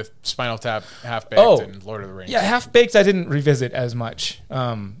meant the Spinal Tap, Half Baked, and Lord of the Rings. Yeah, Half Baked I didn't revisit as much.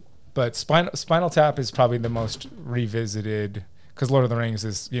 But Spinal Tap is probably the most revisited, because Lord of the Rings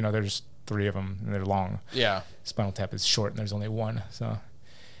is, there's 3 of them and they're long. Yeah. Spinal Tap is short and there's only 1. So,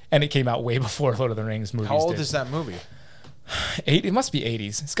 and it came out way before Lord of the Rings movies. How old is that movie? It must be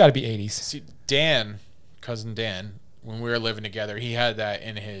 80s. It's got to be 80s. See, cousin Dan, when we were living together, he had that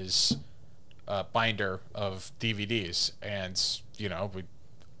in his binder of DVDs, and we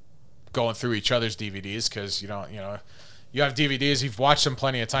going through each other's DVDs because you have DVDs, you've watched them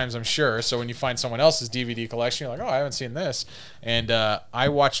plenty of times, I'm sure. So when you find someone else's DVD collection, you're like, oh, I haven't seen this. And I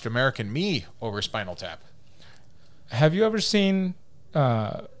watched American Me over Spinal Tap. Have you ever seen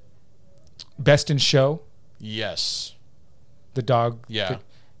Best in Show? Yes. The dog. Yeah.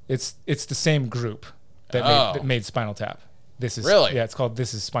 It's the same group that made Spinal Tap. This is Really? Yeah, it's called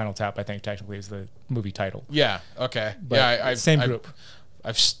This Is Spinal Tap. I think technically is the movie title. Yeah. Okay. But Yeah. same group.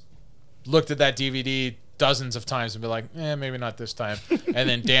 I've looked at that DVD dozens of times and be like, maybe not this time. And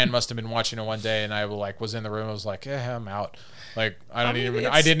then Dan must have been watching it one day, and I was in the room. I was like, I'm out. Like I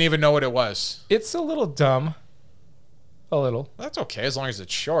didn't even know what it was. It's a little dumb. A little. That's okay as long as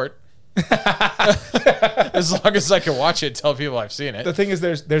it's short. As long as I can watch it and tell people I've seen it. The thing is,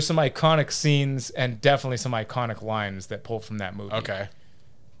 there's some iconic scenes and definitely some iconic lines that pull from that movie. Okay.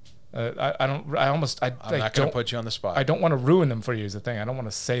 I'm not going to put you on the spot. I don't want to ruin them for you is the thing. I don't want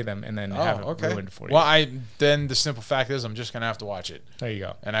to say them and then have it ruined for you. Well, then the simple fact is I'm just going to have to watch it. There you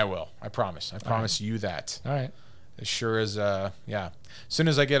go. And I will. I promise. I promise you that. All right. As sure as, yeah. As soon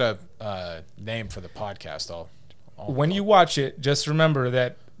as I get a name for the podcast, I'll when you watch it, just remember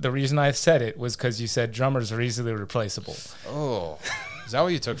that the reason I said it was because you said drummers are easily replaceable. Oh. Is that what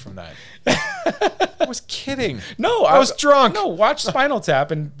you took from that? I was kidding. No, I was drunk. No, watch Spinal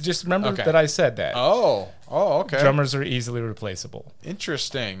Tap and just remember that I said that. Oh, okay. Drummers are easily replaceable.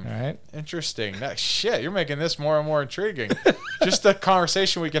 Interesting. All right. Interesting. Shit, you're making this more and more intriguing. Just the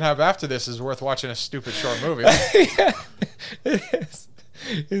conversation we can have after this is worth watching a stupid short movie. Yeah, it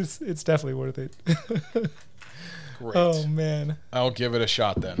is. It's definitely worth it. Great. Oh, man. I'll give it a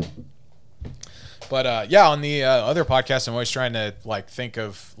shot then. But yeah, on the other podcast, I'm always trying to think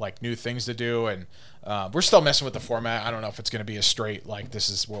of new things to do, and we're still messing with the format. I don't know if it's going to be a straight this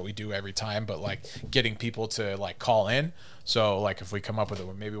is what we do every time, but getting people to call in. So if we come up with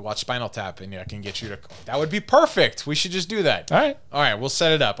it, maybe watch Spinal Tap, and I can get you to. That would be perfect. We should just do that. All right, we'll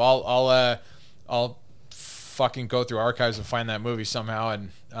set it up. I'll fucking go through archives and find that movie somehow, and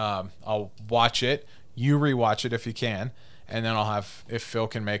I'll watch it. You rewatch it if you can, and then I'll have, if Phil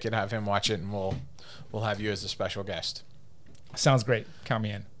can make it, have him watch it, and we'll have you as a special guest. Sounds great. Count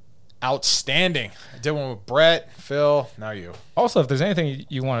me in. Outstanding. I did one with Brett, Phil, now you. Also, if there's anything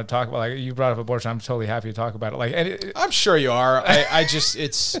you want to talk about, you brought up abortion, I'm totally happy to talk about it. I'm sure you are. I just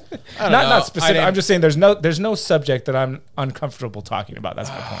it's I don't not know. not specific. I'm just saying there's no subject that I'm uncomfortable talking about. That's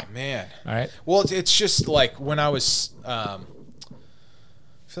my point. Man. All right. Well, it's just when I was I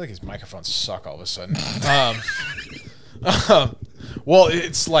feel like his microphones suck all of a sudden. Well,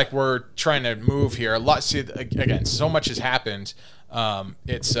 it's we're trying to move here. See, again, so much has happened.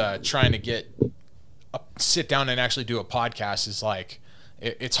 It's trying to sit down and actually do a podcast is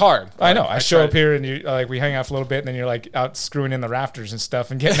it's hard. I know. I show up here and you we hang out for a little bit, and then you're out screwing in the rafters and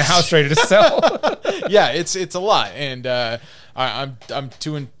stuff and getting the house ready to sell. Yeah, it's a lot, and I'm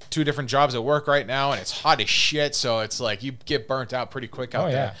doing 2 different jobs at work right now, and it's hot as shit. So it's you get burnt out pretty quick out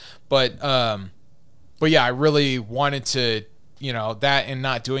there. But yeah, I really wanted to, that and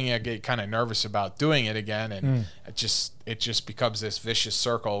not doing it, I get kind of nervous about doing it again, and it just becomes this vicious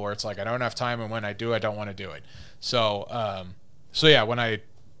circle where it's I don't have time, and when I do, I don't want to do it. So yeah, when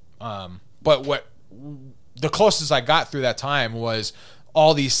but what the closest I got through that time was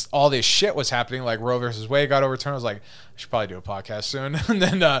all this shit was happening, Roe versus Wade got overturned. I was I should probably do a podcast soon. And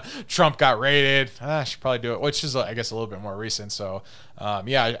then Trump got raided. I should probably do it, which is I guess a little bit more recent. So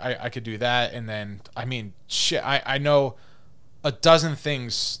yeah, I could do that. And then shit, I know a dozen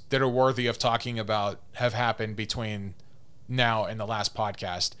things that are worthy of talking about have happened between now and the last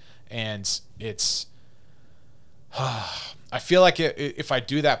podcast, and it's I feel like if I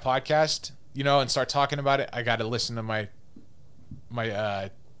do that podcast, and start talking about it, I got to listen to my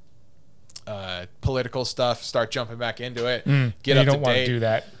political stuff, start jumping back into it, get up to date. You don't want to do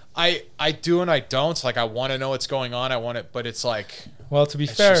that. I do and I don't. I want to know what's going on. I want it, but it's well, to be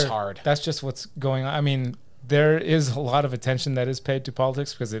fair, just hard. That's just what's going on. I mean, there is a lot of attention that is paid to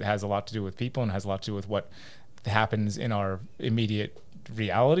politics because it has a lot to do with people and has a lot to do with what happens in our immediate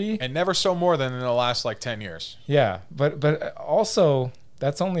reality. And never so more than in the last 10 years. Yeah, but also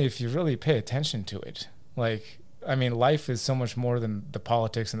that's only if you really pay attention to it. Life is so much more than the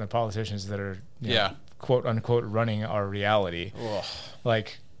politics and the politicians that are, quote unquote, running our reality. Ugh.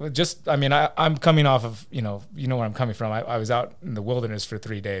 I'm coming off of, you know where I'm coming from. I was out in the wilderness for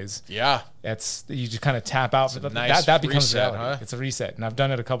 3 days. Yeah. You just kind of tap out. That becomes reset, reality. Huh? It's a reset. And I've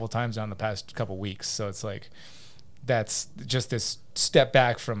done it a couple times now in the past couple weeks. So it's that's just this step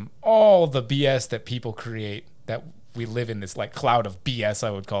back from all the BS that people create, that we live in this cloud of BS, I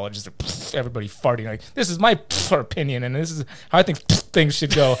would call it. Just everybody farting this is my opinion and this is how I think things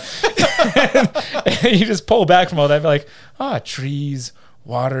should go. and you just pull back from all that, trees,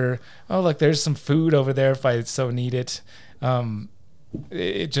 water. Oh, look, there's some food over there if I so need it.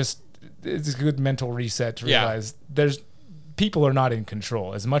 It's a good mental reset to realize people are not in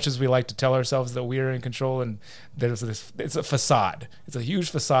control. As much as we like to tell ourselves that we are in control, and it's a facade. It's a huge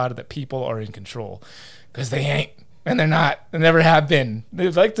facade that people are in control, because they ain't. And they're not. They never have been. They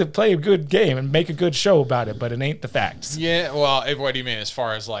like to play a good game and make a good show about it, but it ain't the facts. Yeah, well, what do you mean as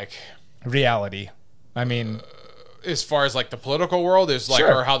far as like reality? I mean, as far as like the political world is like,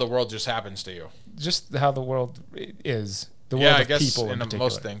 Sure. or how the world just happens to you. just how the world is. The world Yeah, I of guess people in in particular.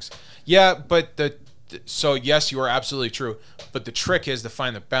 most things. Yeah, but so yes, you are absolutely true. But the trick is to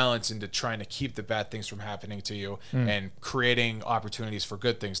find the balance into trying to keep the bad things from happening to you and creating opportunities for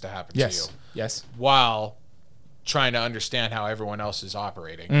good things to happen to Yes. you, Yes. while trying to understand how everyone else is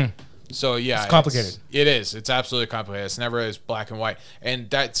operating. So yeah, It's complicated. It is. It's absolutely complicated. It's never as black and white. And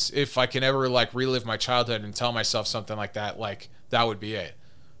that's, if I can ever like relive my childhood and tell myself something like that would be it.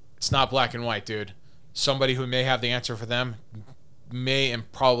 It's not black and white, dude. Somebody who may have the answer for them may and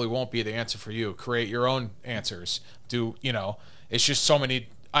probably won't be the answer for you. Create your own answers. It's just so many.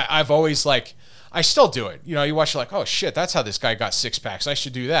 I've always like, I still do it. You watch it like, oh shit, that's how this guy got 6-packs. I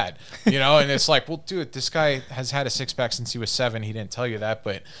should do that. And it's like, well, dude, this guy has had a 6-pack since he was 7. He didn't tell you that,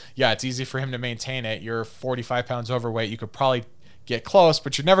 but yeah, it's easy for him to maintain it. You're 45 pounds overweight. You could probably get close,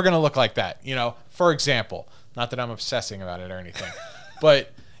 but you're never going to look like that. For example, not that I'm obsessing about it or anything,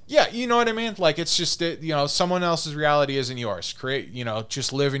 but yeah, you know what I mean? Like, it's just that, someone else's reality isn't yours.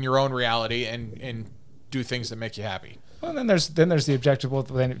 Just live in your own reality and do things that make you happy. Well, then there's the objective. Well,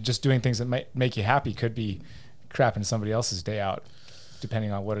 then just doing things that might make you happy could be crapping somebody else's day out,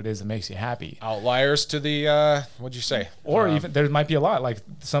 depending on what it is that makes you happy. Outliers to the what'd you say? Or even there might be a lot. Like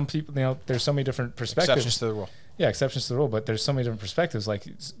some people, there's so many different perspectives. Exceptions to the rule. Yeah, exceptions to the rule. But there's so many different perspectives. Like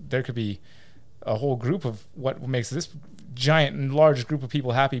there could be a whole group of what makes this giant and large group of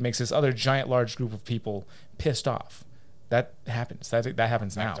people happy makes this other giant large group of people pissed off. That happens. That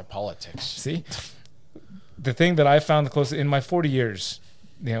happens now. Back to politics. See, the thing that I found the closest in my 40 years,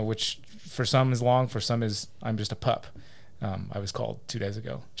 which for some is long, for some is I'm just a pup. I was called 2 days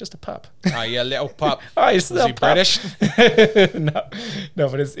ago, just a pup. Oh, yeah, little pup. Oh, you're still Is he a pup. British? no,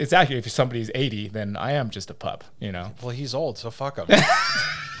 but it's accurate. If somebody's 80, then I am just a pup. Well, he's old, so fuck him.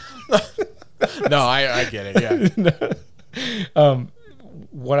 No, I get it. Yeah.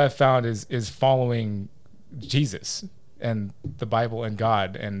 What I found is following Jesus and the Bible and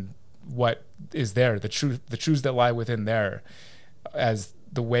God and what is there, the truths that lie within there, as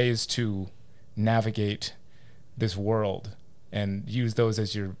the ways to navigate this world and use those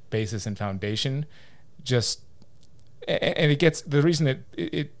as your basis and foundation. And it gets, the reason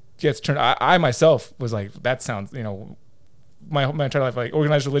it gets turned, I myself was like, that sounds, my entire life, like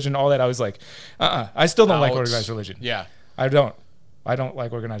organized religion, all that. I was like, I still don't like organized religion. Yeah. I don't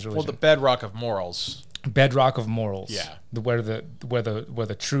like organized religion. Well, the bedrock of morals. Bedrock of morals. Yeah. Where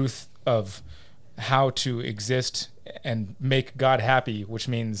the truth of how to exist and make God happy, which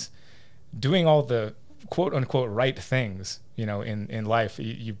means doing all the quote unquote right things, in life.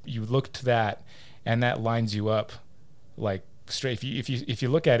 You look to that, and that lines you up like straight. If you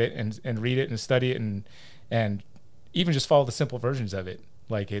look at it and read it and study it and even just follow the simple versions of it,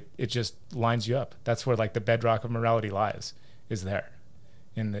 like it just lines you up. That's where like the bedrock of morality lies, is there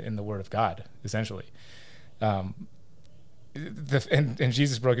in the Word of God, essentially. And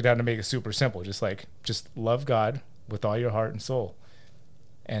Jesus broke it down to make it super simple. Just love God with all your heart and soul,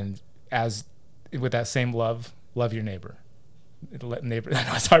 and as with that same love your neighbor. Neighbor. I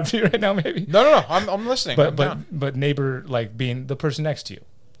know it's hard for you right now, maybe. No. I'm listening. But neighbor, like being the person next to you.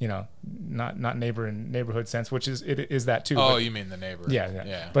 Not neighbor in neighborhood sense, which is that too. Oh, but, you mean the neighbor?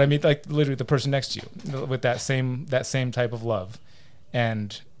 Yeah. But I mean, like literally the person next to you with that same type of love,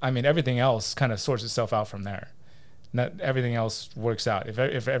 and I mean everything else kind of sorts itself out from there. Not everything else works out.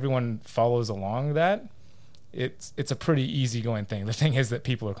 If everyone follows along that, it's a pretty easygoing thing. The thing is that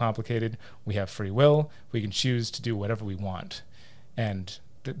people are complicated. We have free will. We can choose to do whatever we want, and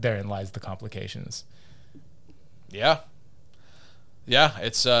therein lies the complications. Yeah.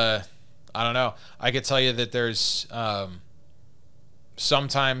 It's I don't know. I could tell you that there's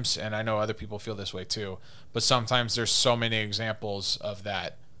sometimes, and I know other people feel this way too, but sometimes there's so many examples of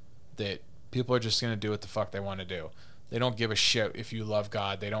that people are just going to do what the fuck they want to do. They don't give a shit if you love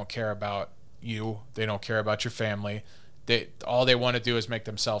God. They don't care about you. They don't care about your family. All they want to do is make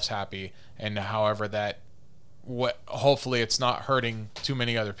themselves happy, and however hopefully it's not hurting too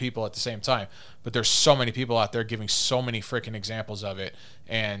many other people at the same time. But there's so many people out there giving so many freaking examples of it.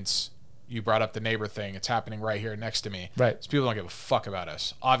 And you brought up the neighbor thing. It's happening right here next to me. Right. So people don't give a fuck about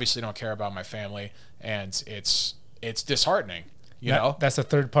us. Obviously don't care about my family, and it's disheartening. You know? That's the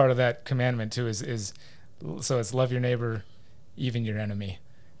third part of that commandment too, is so it's love your neighbor, even your enemy.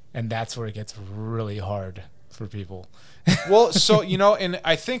 And that's where it gets really hard for people. Well, so, and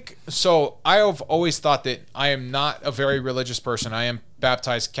I think, so I have always thought that I am not a very religious person. I am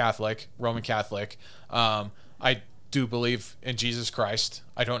baptized Catholic, Roman Catholic. I do believe in Jesus Christ.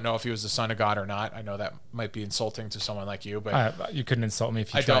 I don't know if he was the Son of God or not. I know that might be insulting to someone like you, but you couldn't insult me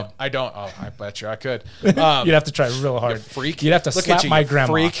if you tried. I don't. Oh, I bet you I could. You'd have to try real hard. You freak. You'd have to Look slap at you, my you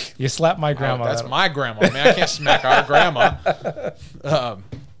grandma. freak. You slap my grandma. Oh, that's my grandma, man. I can't smack our grandma.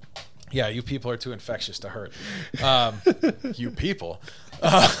 Yeah, you people are too infectious to hurt. You people.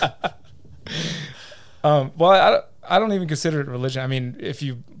 Well, I don't even consider it religion. I mean, if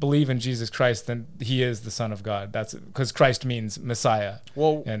you believe in Jesus Christ, then he is the Son of God. That's because Christ means Messiah.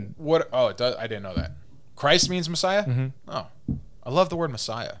 Well, and what? Oh, it does. I didn't know that. Christ means Messiah. Mm-hmm. Oh, I love the word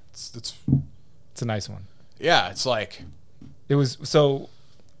Messiah. It's a nice one. Yeah, it's like it was. So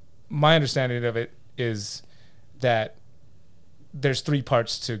my understanding of it is that there's three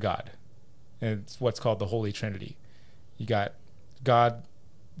parts to God, and it's what's called the Holy Trinity. You got God.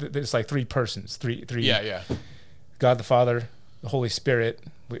 There's like three persons. Three. Yeah. God the Father, the Holy Spirit,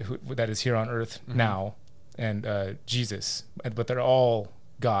 that is here on earth now, and Jesus. But they're all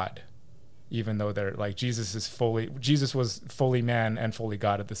God, even though they're like Jesus was fully man and fully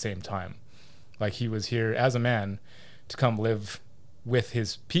God at the same time. Like he was here as a man to come live with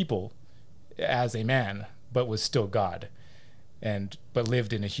his people as a man, but was still God, but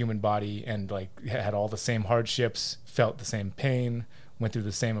lived in a human body and like had all the same hardships, felt the same pain, went through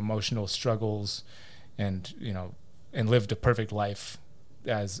the same emotional struggles, and lived a perfect life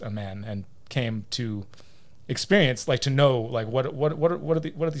as a man, and came to experience, like to know, like what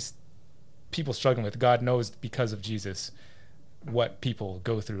are these people struggling with. God knows because of Jesus what people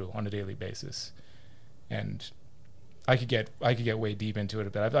go through on a daily basis, and I could get way deep into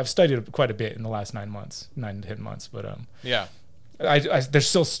it, but I've studied it quite a bit in the last 9 to 10 months. But yeah, there's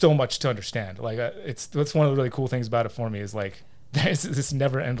still so much to understand. Like that's one of the really cool things about it for me is like there's this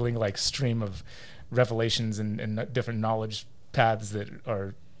never-ending like stream of revelations and different knowledge paths that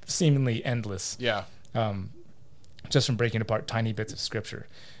are seemingly endless. Yeah. Just from breaking apart tiny bits of scripture.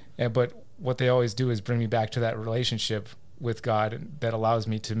 But what they always do is bring me back to that relationship with God that allows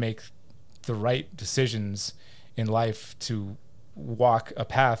me to make the right decisions in life, to walk a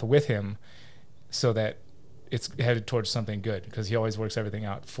path with him so that it's headed towards something good, because he always works everything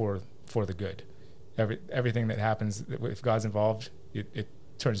out for the good. Everything that happens, if God's involved, it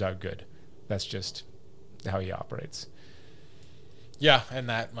turns out good. That's just how he operates. Yeah, and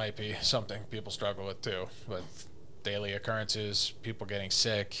that might be something people struggle with too, with daily occurrences, people getting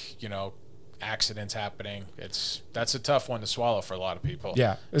sick, accidents happening. That's a tough one to swallow for a lot of people.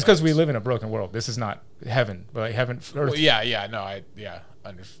 Yeah, it's because we live in a broken world. This is not heaven, but like heaven. Earth. Well, I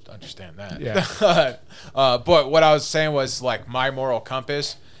understand that. Yeah. But what I was saying was like my moral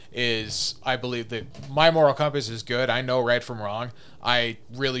compass is, I believe that my moral compass is good. I know right from wrong. I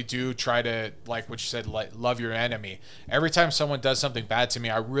really do try to, like what you said, love your enemy. Every time someone does something bad to me,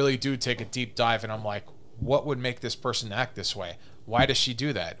 I really do take a deep dive, and I'm like, what would make this person act this way? Why does she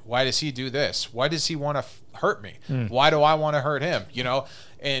do that? Why does he do this? Why does he want to hurt me? Why do I want to hurt him?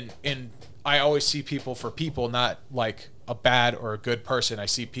 And I always see people for people, not like a bad or a good person. I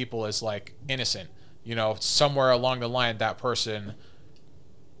see people as like innocent. Somewhere along the line, that person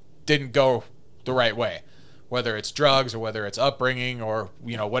didn't go the right way, whether it's drugs or whether it's upbringing or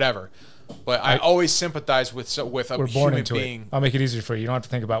whatever. But I always sympathize with a human being. I'll make it easier for you. You don't have to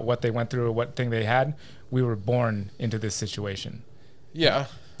think about what they went through or what thing they had. We were born into this situation. Yeah,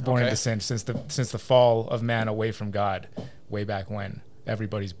 born into sin since the fall of man away from God, way back when.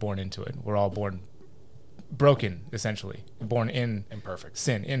 Everybody's born into it. We're all born broken, essentially, born in imperfect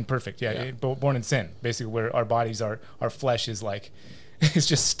sin, imperfect. Yeah. Born in sin. Basically, where our bodies our flesh is like. It's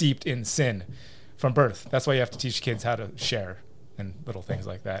just steeped in sin from birth. That's why you have to teach kids how to share and little things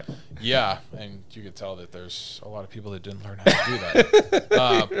like that. Yeah, and you could tell that there's a lot of people that didn't learn how to do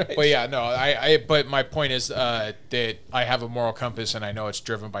that. Right. But yeah, no, but my point is that I have a moral compass, and I know it's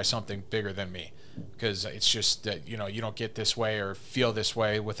driven by something bigger than me, because it's just that you don't get this way or feel this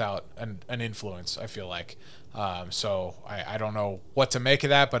way without an influence. I feel like, so I don't know what to make of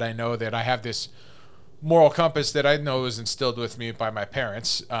that, but I know that I have this moral compass that I know is instilled with me by my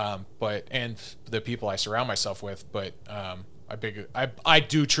parents, and the people I surround myself with. But I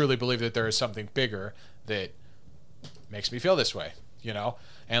do truly believe that there is something bigger that makes me feel this way,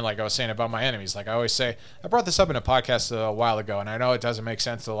 And like I was saying about my enemies, like I always say, I brought this up in a podcast a while ago, and I know it doesn't make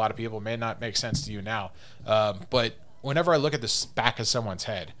sense to a lot of people. It may not make sense to you now, but whenever I look at the back of someone's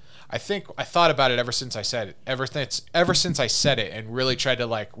head, I thought about it ever since I said it. Ever since I said it and really tried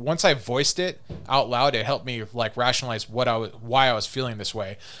to once I voiced it out loud, it helped me rationalize why I was feeling this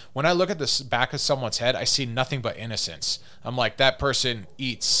way. When I look at the back of someone's head, I see nothing but innocence. I'm like, that person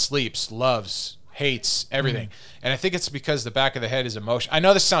eats, sleeps, loves, hates everything. And I think it's because the back of the head is emotion. I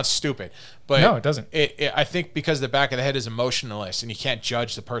know this sounds stupid, but No, it doesn't. I think because the back of the head is emotionless and you can't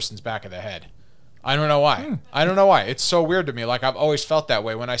judge the person's back of the head. I don't know why. I don't know why. It's so weird to me. Like, I've always felt that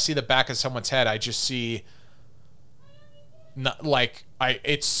way. When I see the back of someone's head, I just see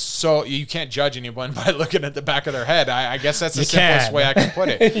it's so you can't judge anyone by looking at the back of their head. I guess that's the simplest way I can put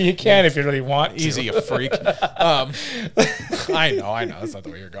it. You can if you really want to. Easy, you freak. I know. That's not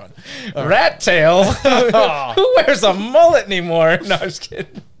the way you're going. Rat tail. Who wears a mullet anymore? No, I'm just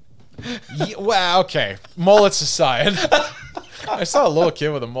kidding. Yeah, well, okay. Mullets aside, I saw a little kid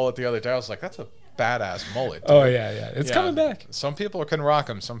with a mullet the other day. I was like, that's a badass mullet. Dude. Oh yeah. It's coming back. Some people can rock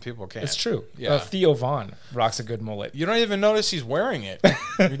them. Some people can't. It's true. Yeah. Theo Vaughn rocks a good mullet. You don't even notice he's wearing it.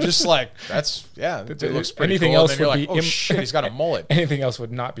 You're just like, it looks pretty Anything cool. else And then you're would like, be oh shit, he's got a mullet. Anything else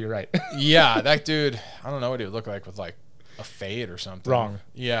would not be right. Yeah, that dude. I don't know what he would look like with like a fade or something. Wrong.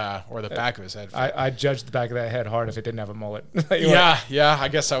 Yeah, or the back of his head. I'd judge the back of that head hard if it didn't have a mullet. Yeah. I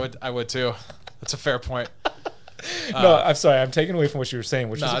guess I would too. That's a fair point. No, I'm sorry. I'm taking away from what you were saying,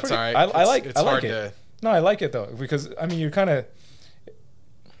 which is it's pretty. all right. I like It's I like hard it. to. No, I like it though because I mean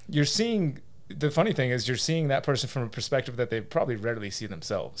you're seeing. The funny thing is you're seeing that person from a perspective that they probably rarely see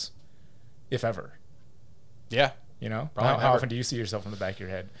themselves, if ever. Yeah. You know, Probably how never. often do you see yourself in the back of your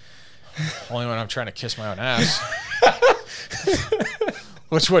head? Only when I'm trying to kiss my own ass.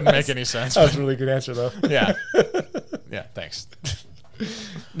 Which wouldn't make any sense. That was a really good answer though. Yeah. Yeah, thanks.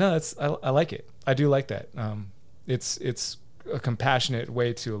 No, I like it. I do like that. It's a compassionate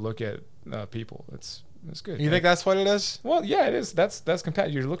way to look at people. It's good. You think that's what it is? Well, yeah, it is. That's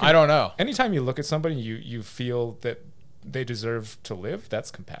compassion. You're looking. I don't know. Anytime you look at somebody, you feel that they deserve to live.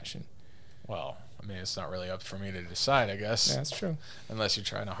 That's compassion. Well, I mean, it's not really up for me to decide, I guess. Yeah, that's true. Unless you're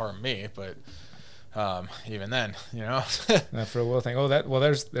trying to harm me, but even then, you know. Not for a will thing. Oh,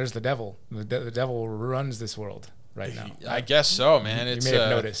 there's the devil. The devil runs this world right now. I guess so, man. You It's, may have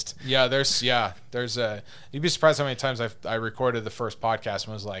noticed. Yeah, there's you'd be surprised how many times I recorded the first podcast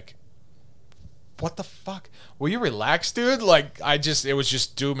and was like, what the fuck? Will you relax, dude? Like, it was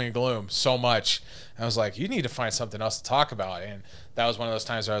just doom and gloom so much. And I was like, you need to find something else to talk about. And that was one of those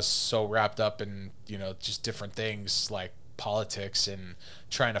times where I was so wrapped up in, just different things like politics and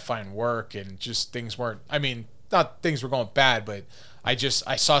trying to find work, and just things weren't, not things were going bad, but I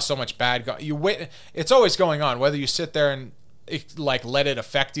saw so much bad. It's always going on, whether you sit there and let it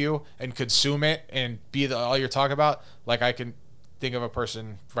affect you and consume it and be all you're talking about. Like, I can think of a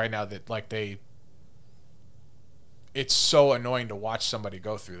person right now that it's so annoying to watch somebody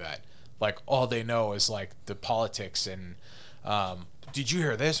go through that. Like, all they know is like the politics and did you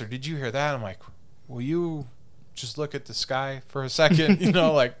hear this or did you hear that? I'm like, will you just look at the sky for a second?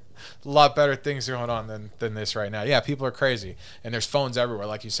 Like, a lot better things going on than this right now. Yeah, people are crazy, and there's phones everywhere.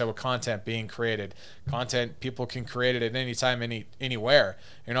 Like you said, with content being created, people can create it at any time, anywhere.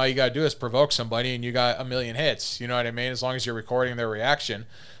 And all you gotta do is provoke somebody, and you got 1 million hits. You know what I mean? As long as you're recording their reaction.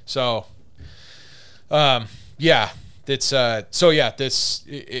 So, yeah. I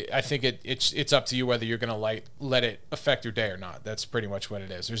think it's up to you whether you're gonna let it affect your day or not. That's pretty much what it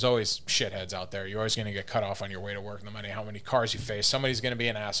is. There's always shitheads out there. You're always gonna get cut off on your way to work, no matter how many cars you face. Somebody's gonna be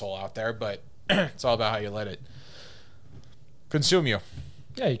an asshole out there, but it's all about how you let it consume you.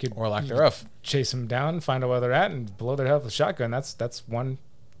 Yeah, you could, or lack thereof. Chase them down, find out where they're at, and blow their head with a shotgun. That's one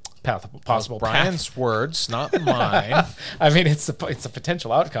possible Brian's path. Words, not mine. I mean, it's a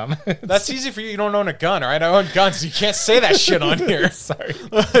potential outcome. That's easy for you. You don't own a gun, all right? I own guns. You can't say that shit on here. Sorry.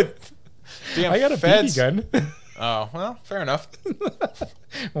 Damn, I got a feds. BB gun. Oh, well, fair enough.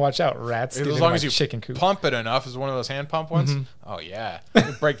 Watch out, rats. As long as you chicken coop. pump it enough, is one of those hand pump ones. Mm-hmm. Oh yeah,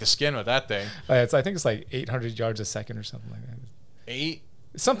 you break the skin with that thing. I think it's like 800 yards a second or something like that. 8?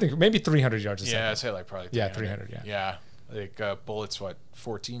 Something, maybe 300 yards a second. Yeah, I'd say like probably 300. Yeah, 300. Yeah. Yeah, like bullets,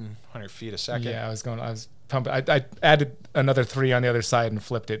 1,400 feet a second. Yeah, I was pumping. I added another 3 on the other side and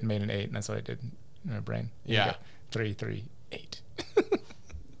flipped it and made an 8, and that's what I did in my brain. Yeah. 3, 3, 8.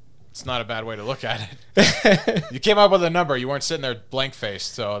 It's not a bad way to look at it. You came up with a number. You weren't sitting there blank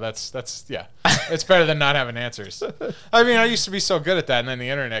faced. So that's yeah. It's better than not having answers. I mean, I used to be so good at that, and then the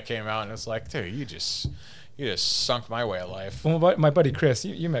internet came out, and it's like, dude, you just sunk my way of life. Well, my buddy Chris,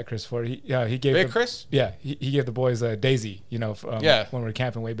 you met Chris before. He gave Chris. Yeah, he gave the boys a Daisy. When we were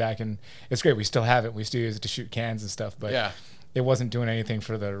camping way back, and it's great. We still have it. We still use it to shoot cans and stuff. But yeah. It wasn't doing anything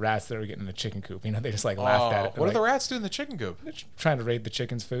for the rats that were getting in the chicken coop. They just laughed at it. What do the rats do in the chicken coop? They're trying to raid the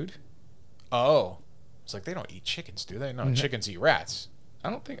chickens' food. Oh, it's like they don't eat chickens, do they? No, chickens eat rats. I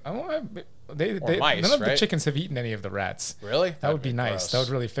don't think. Or none mice, of right? the chickens have eaten any of the rats. Really? That would be nice. Gross. That would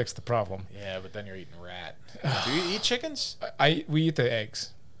really fix the problem. Yeah, but then you're eating rat. Do you eat chickens? We eat the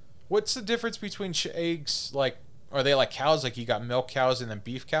eggs. What's the difference between eggs? Like, are they like cows? Like you got milk cows and then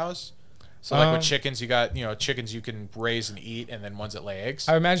beef cows? So like with chickens, you got, chickens you can raise and eat, and then ones that lay eggs.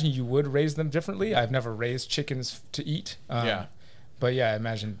 I imagine you would raise them differently. I've never raised chickens to eat. Yeah. But yeah, I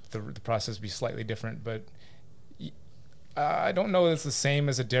imagine the process would be slightly different. But I don't know if it's the same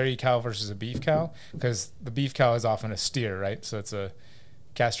as a dairy cow versus a beef cow, because the beef cow is often a steer, right? So it's a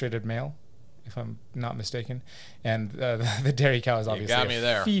castrated male, if I'm not mistaken. And the dairy cow is obviously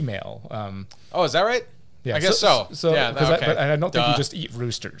a female. Oh, is that right? Yeah, I guess so. Yeah, okay. But I don't think you just eat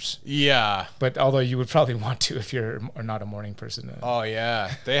roosters. Yeah. But although you would probably want to if you're not a morning person. Oh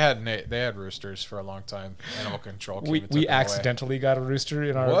yeah, they had roosters for a long time. Animal control. We accidentally got a rooster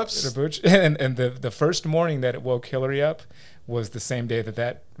in our booch, and the first morning that it woke Hillary up was the same day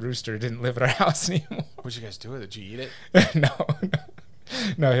that rooster didn't live at our house anymore. What'd you guys do with it? Did you eat it?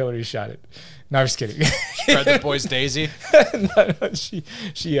 No, Hillary shot it. No, I'm just kidding. Spread the boys daisy. No, she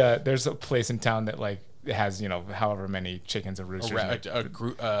there's a place in town that like has however many chickens or roosters.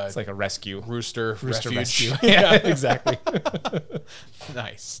 It's like a rescue rooster refuge. Rescue. Yeah, exactly.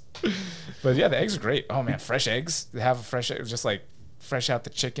 Nice. But yeah, the eggs are great. Oh man, fresh eggs. They have a fresh egg, just like fresh out the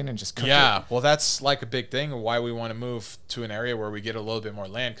chicken and just cook it. Yeah, well, that's like a big thing. Why we want to move to an area where we get a little bit more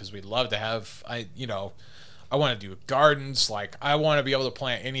land, because we'd love to have. I want to do gardens. Like I want to be able to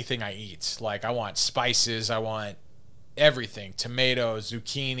plant anything I eat. Like I want spices. I want everything: tomatoes,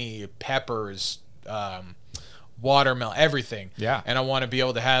 zucchini, peppers. Watermelon, everything. Yeah. And I want to be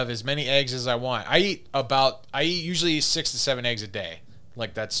able to have as many eggs as I want. I eat usually 6 to 7 eggs a day.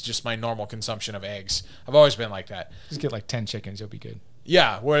 Like that's just my normal consumption of eggs. I've always been like that. Just get like 10 chickens, you'll be good.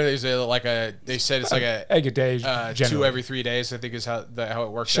 Yeah. What is it like they said it's like a egg a day. 2 every 3 days, I think is how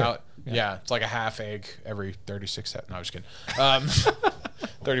it works out. Yeah. Yeah. It's like a half egg every 36. No, I'm just kidding.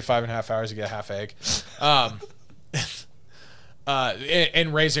 35 and a half hours, you get a half egg.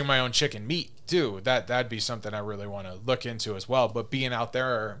 And raising my own chicken meat too. That'd be something I really want to look into as well. But being out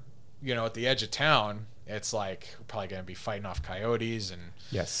there, at the edge of town, it's like we're probably gonna be fighting off coyotes and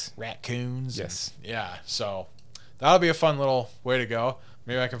raccoons. Yes. Yeah. So that'll be a fun little way to go.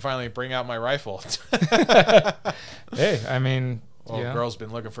 Maybe I can finally bring out my rifle. Hey, I mean, girl's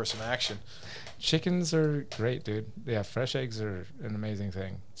been looking for some action. Chickens are great, dude. Yeah, fresh eggs are an amazing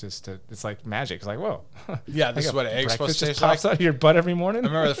thing. It's like magic. It's like, whoa. Yeah, this is what an egg's supposed to taste pops out of your butt every morning. I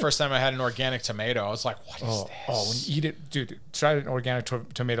remember the first time I had an organic tomato. I was like, what is this? Oh, when you eat it, dude, try an organic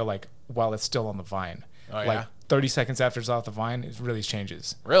tomato like while it's still on the vine. Oh, yeah? Like 30 seconds after it's off the vine, it really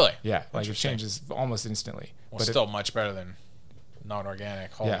changes. Really? Yeah, like it changes almost instantly. Well, but still much better than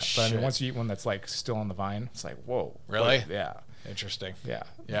non-organic. Holy shit. But I mean, once you eat one that's like still on the vine, it's like, whoa. Really? Yeah. Interesting. Yeah.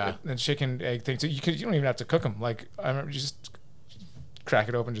 The chicken egg thing. So you don't even have to cook them. Like I remember, you just crack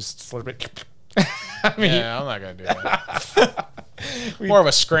it open, just slurp it. I mean, I'm not gonna do that. More of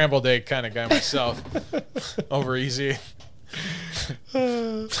a scrambled egg kind of guy myself. Over easy.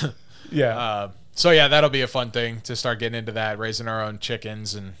 Yeah. So yeah, that'll be a fun thing to start getting into that, raising our own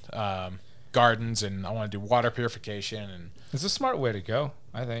chickens and gardens, and I want to do water purification. And it's a smart way to go,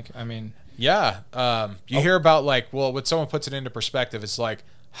 I think. I mean. Yeah. You hear about when someone puts it into perspective, it's like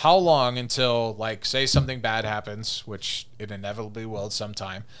how long until say something bad happens, which it inevitably will at some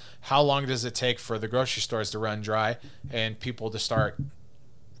time. How long does it take for the grocery stores to run dry and people to start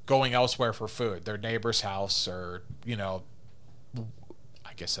going elsewhere for food, their neighbor's house, or,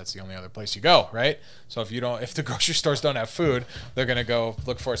 I guess that's the only other place you go, right? So if the grocery stores don't have food, they're going to go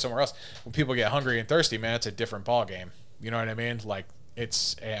look for it somewhere else. When people get hungry and thirsty, man, it's a different ball game. You know what I mean?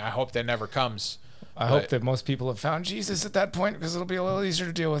 I hope that never comes. I hope that most people have found Jesus at that point, because it'll be a little easier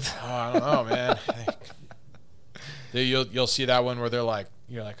to deal with. Oh, I don't know, man. You'll see that one where you're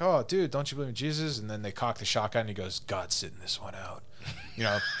like, oh, dude, don't you believe in Jesus? And then they cock the shotgun and he goes, God's sitting this one out.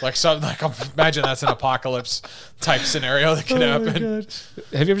 Imagine that's an apocalypse type scenario that could happen.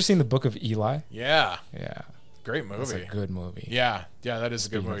 Have you ever seen the Book of Eli? Yeah. Yeah. Great movie. It's a good movie. Yeah. Yeah, that is a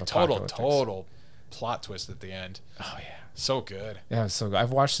good movie. Total plot twist at the end. Oh, yeah. So good. Yeah, it's so good.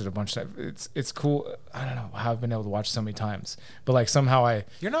 I've watched it a bunch of times. It's cool. I don't know how I've been able to watch so many times, but somehow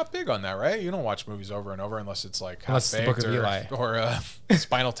You're not big on that, right? You don't watch movies over and over unless it's unless it's the Book of Eli or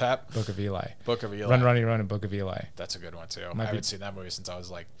Spinal Tap. Book of Eli. Book of Eli. Run, Runny, Run, and Book of Eli. That's a good one too. I haven't seen that movie since I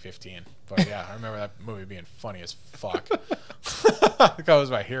was 15, but yeah, I remember that movie being funny as fuck. That guy was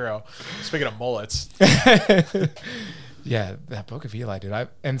my hero. Speaking of mullets. Yeah, that Book of Eli, dude.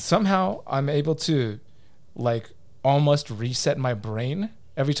 And somehow I'm able to almost reset my brain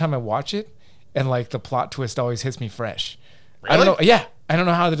every time I watch it, and the plot twist always hits me fresh. Really? I don't know. Yeah, I don't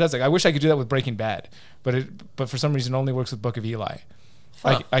know how that does it. I wish I could do that with Breaking Bad, but for some reason it only works with Book of Eli.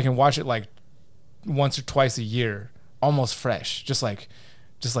 Huh. I can watch it once or twice a year, almost fresh, just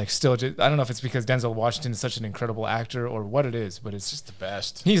just like still. I don't know if it's because Denzel Washington is such an incredible actor or what it is, but it's just The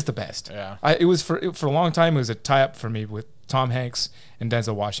best. he's the best. Yeah. It was for a long time. It was a tie up for me with Tom Hanks and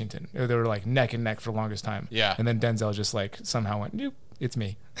Denzel Washington. They were like neck and neck for the longest time. Yeah. And then Denzel just like somehow went, nope, it's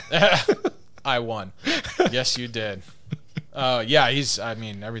me. I won. Yes, you did. Yeah,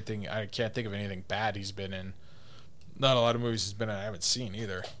 everything. I can't think of anything bad he's been in. Not a lot of movies he's been in I haven't seen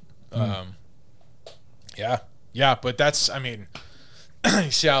either. Yeah, but that's,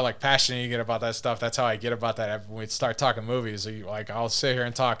 you see how like passionate you get about that stuff. That's how I get about that when we start talking movies. Like I'll sit here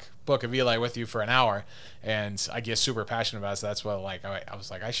and talk Book of Eli with you for an hour, and I get super passionate about it. So that's what like I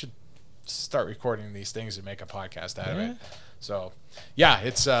was like I should start recording these things and make a podcast out of it. So yeah,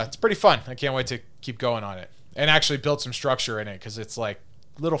 it's pretty fun. I can't wait to keep going on it and actually build some structure in it because it's like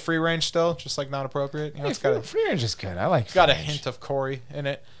little free range still, just like not appropriate. You know, it's got free range is good. I like. Got a hint of Corey in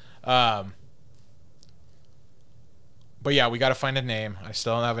it. But yeah, we got to find a name. I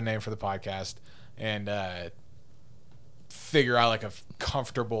still don't have a name for the podcast, and figure out like a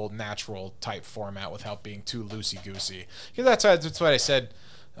comfortable, natural type format without being too loosey goosey. Because that's what I said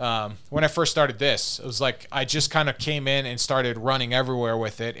when I first started this. It was like I just kind of came in and started running everywhere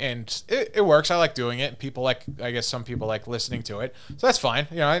with it, and it works. I like doing it. People like, I guess some people like listening to it, so that's fine.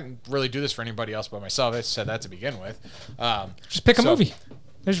 You know, I didn't really do this for anybody else but myself. I said that to begin with. Just pick a movie.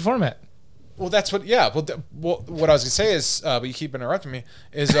 There's your format. Well, that's what. Yeah. Well, what I was gonna say is, but you keep interrupting me.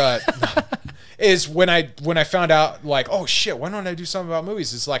 Is when I found out like, oh shit, why don't I do something about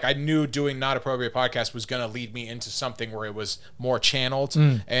movies? It's like I knew doing Not Appropriate Podcast was gonna lead me into something where it was more channeled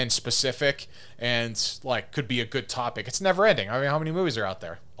and specific and like could be a good topic. It's never ending. I mean, how many movies are out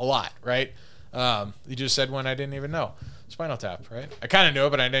there? A lot, right? You just said one I didn't even know. Spinal Tap, right? I kind of knew it,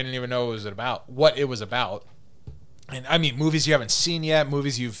 but I didn't even know what it was about. And I mean, movies you haven't seen yet,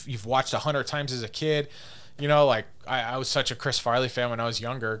 movies you've watched 100 times as a kid. You know, like I was such a Chris Farley fan when I was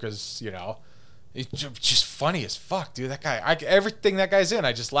younger because, you know, it's just funny as fuck, dude. That guy, everything that guy's in,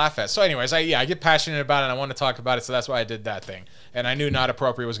 I just laugh at. So anyways, I get passionate about it and I want to talk about it. So that's why I did that thing. And I knew Not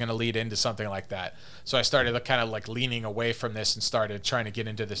Appropriate was going to lead into something like that. So I started kind of like leaning away from this and started trying to get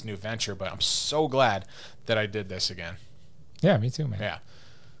into this new venture. But I'm so glad that I did this again. Yeah, me too, man. Yeah.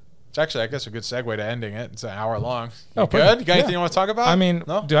 It's actually, I guess, a good segue to ending it. It's an hour long. Oh, good? You got anything you want to talk about? I mean,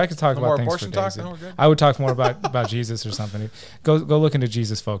 no? Dude, I could talk No about more things abortion for talk? days. No, we're good. I would talk more about Jesus or something. Go look into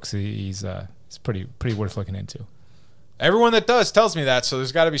Jesus, folks. He's pretty worth looking into. Everyone that does tells me that, so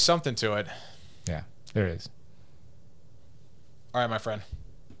there's got to be something to it. Yeah, there is. All right, my friend.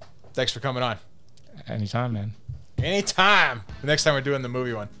 Thanks for coming on. Anytime, man. Anytime. The next time we're doing the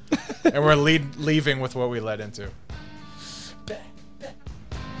movie one. And we're leaving with what we led into.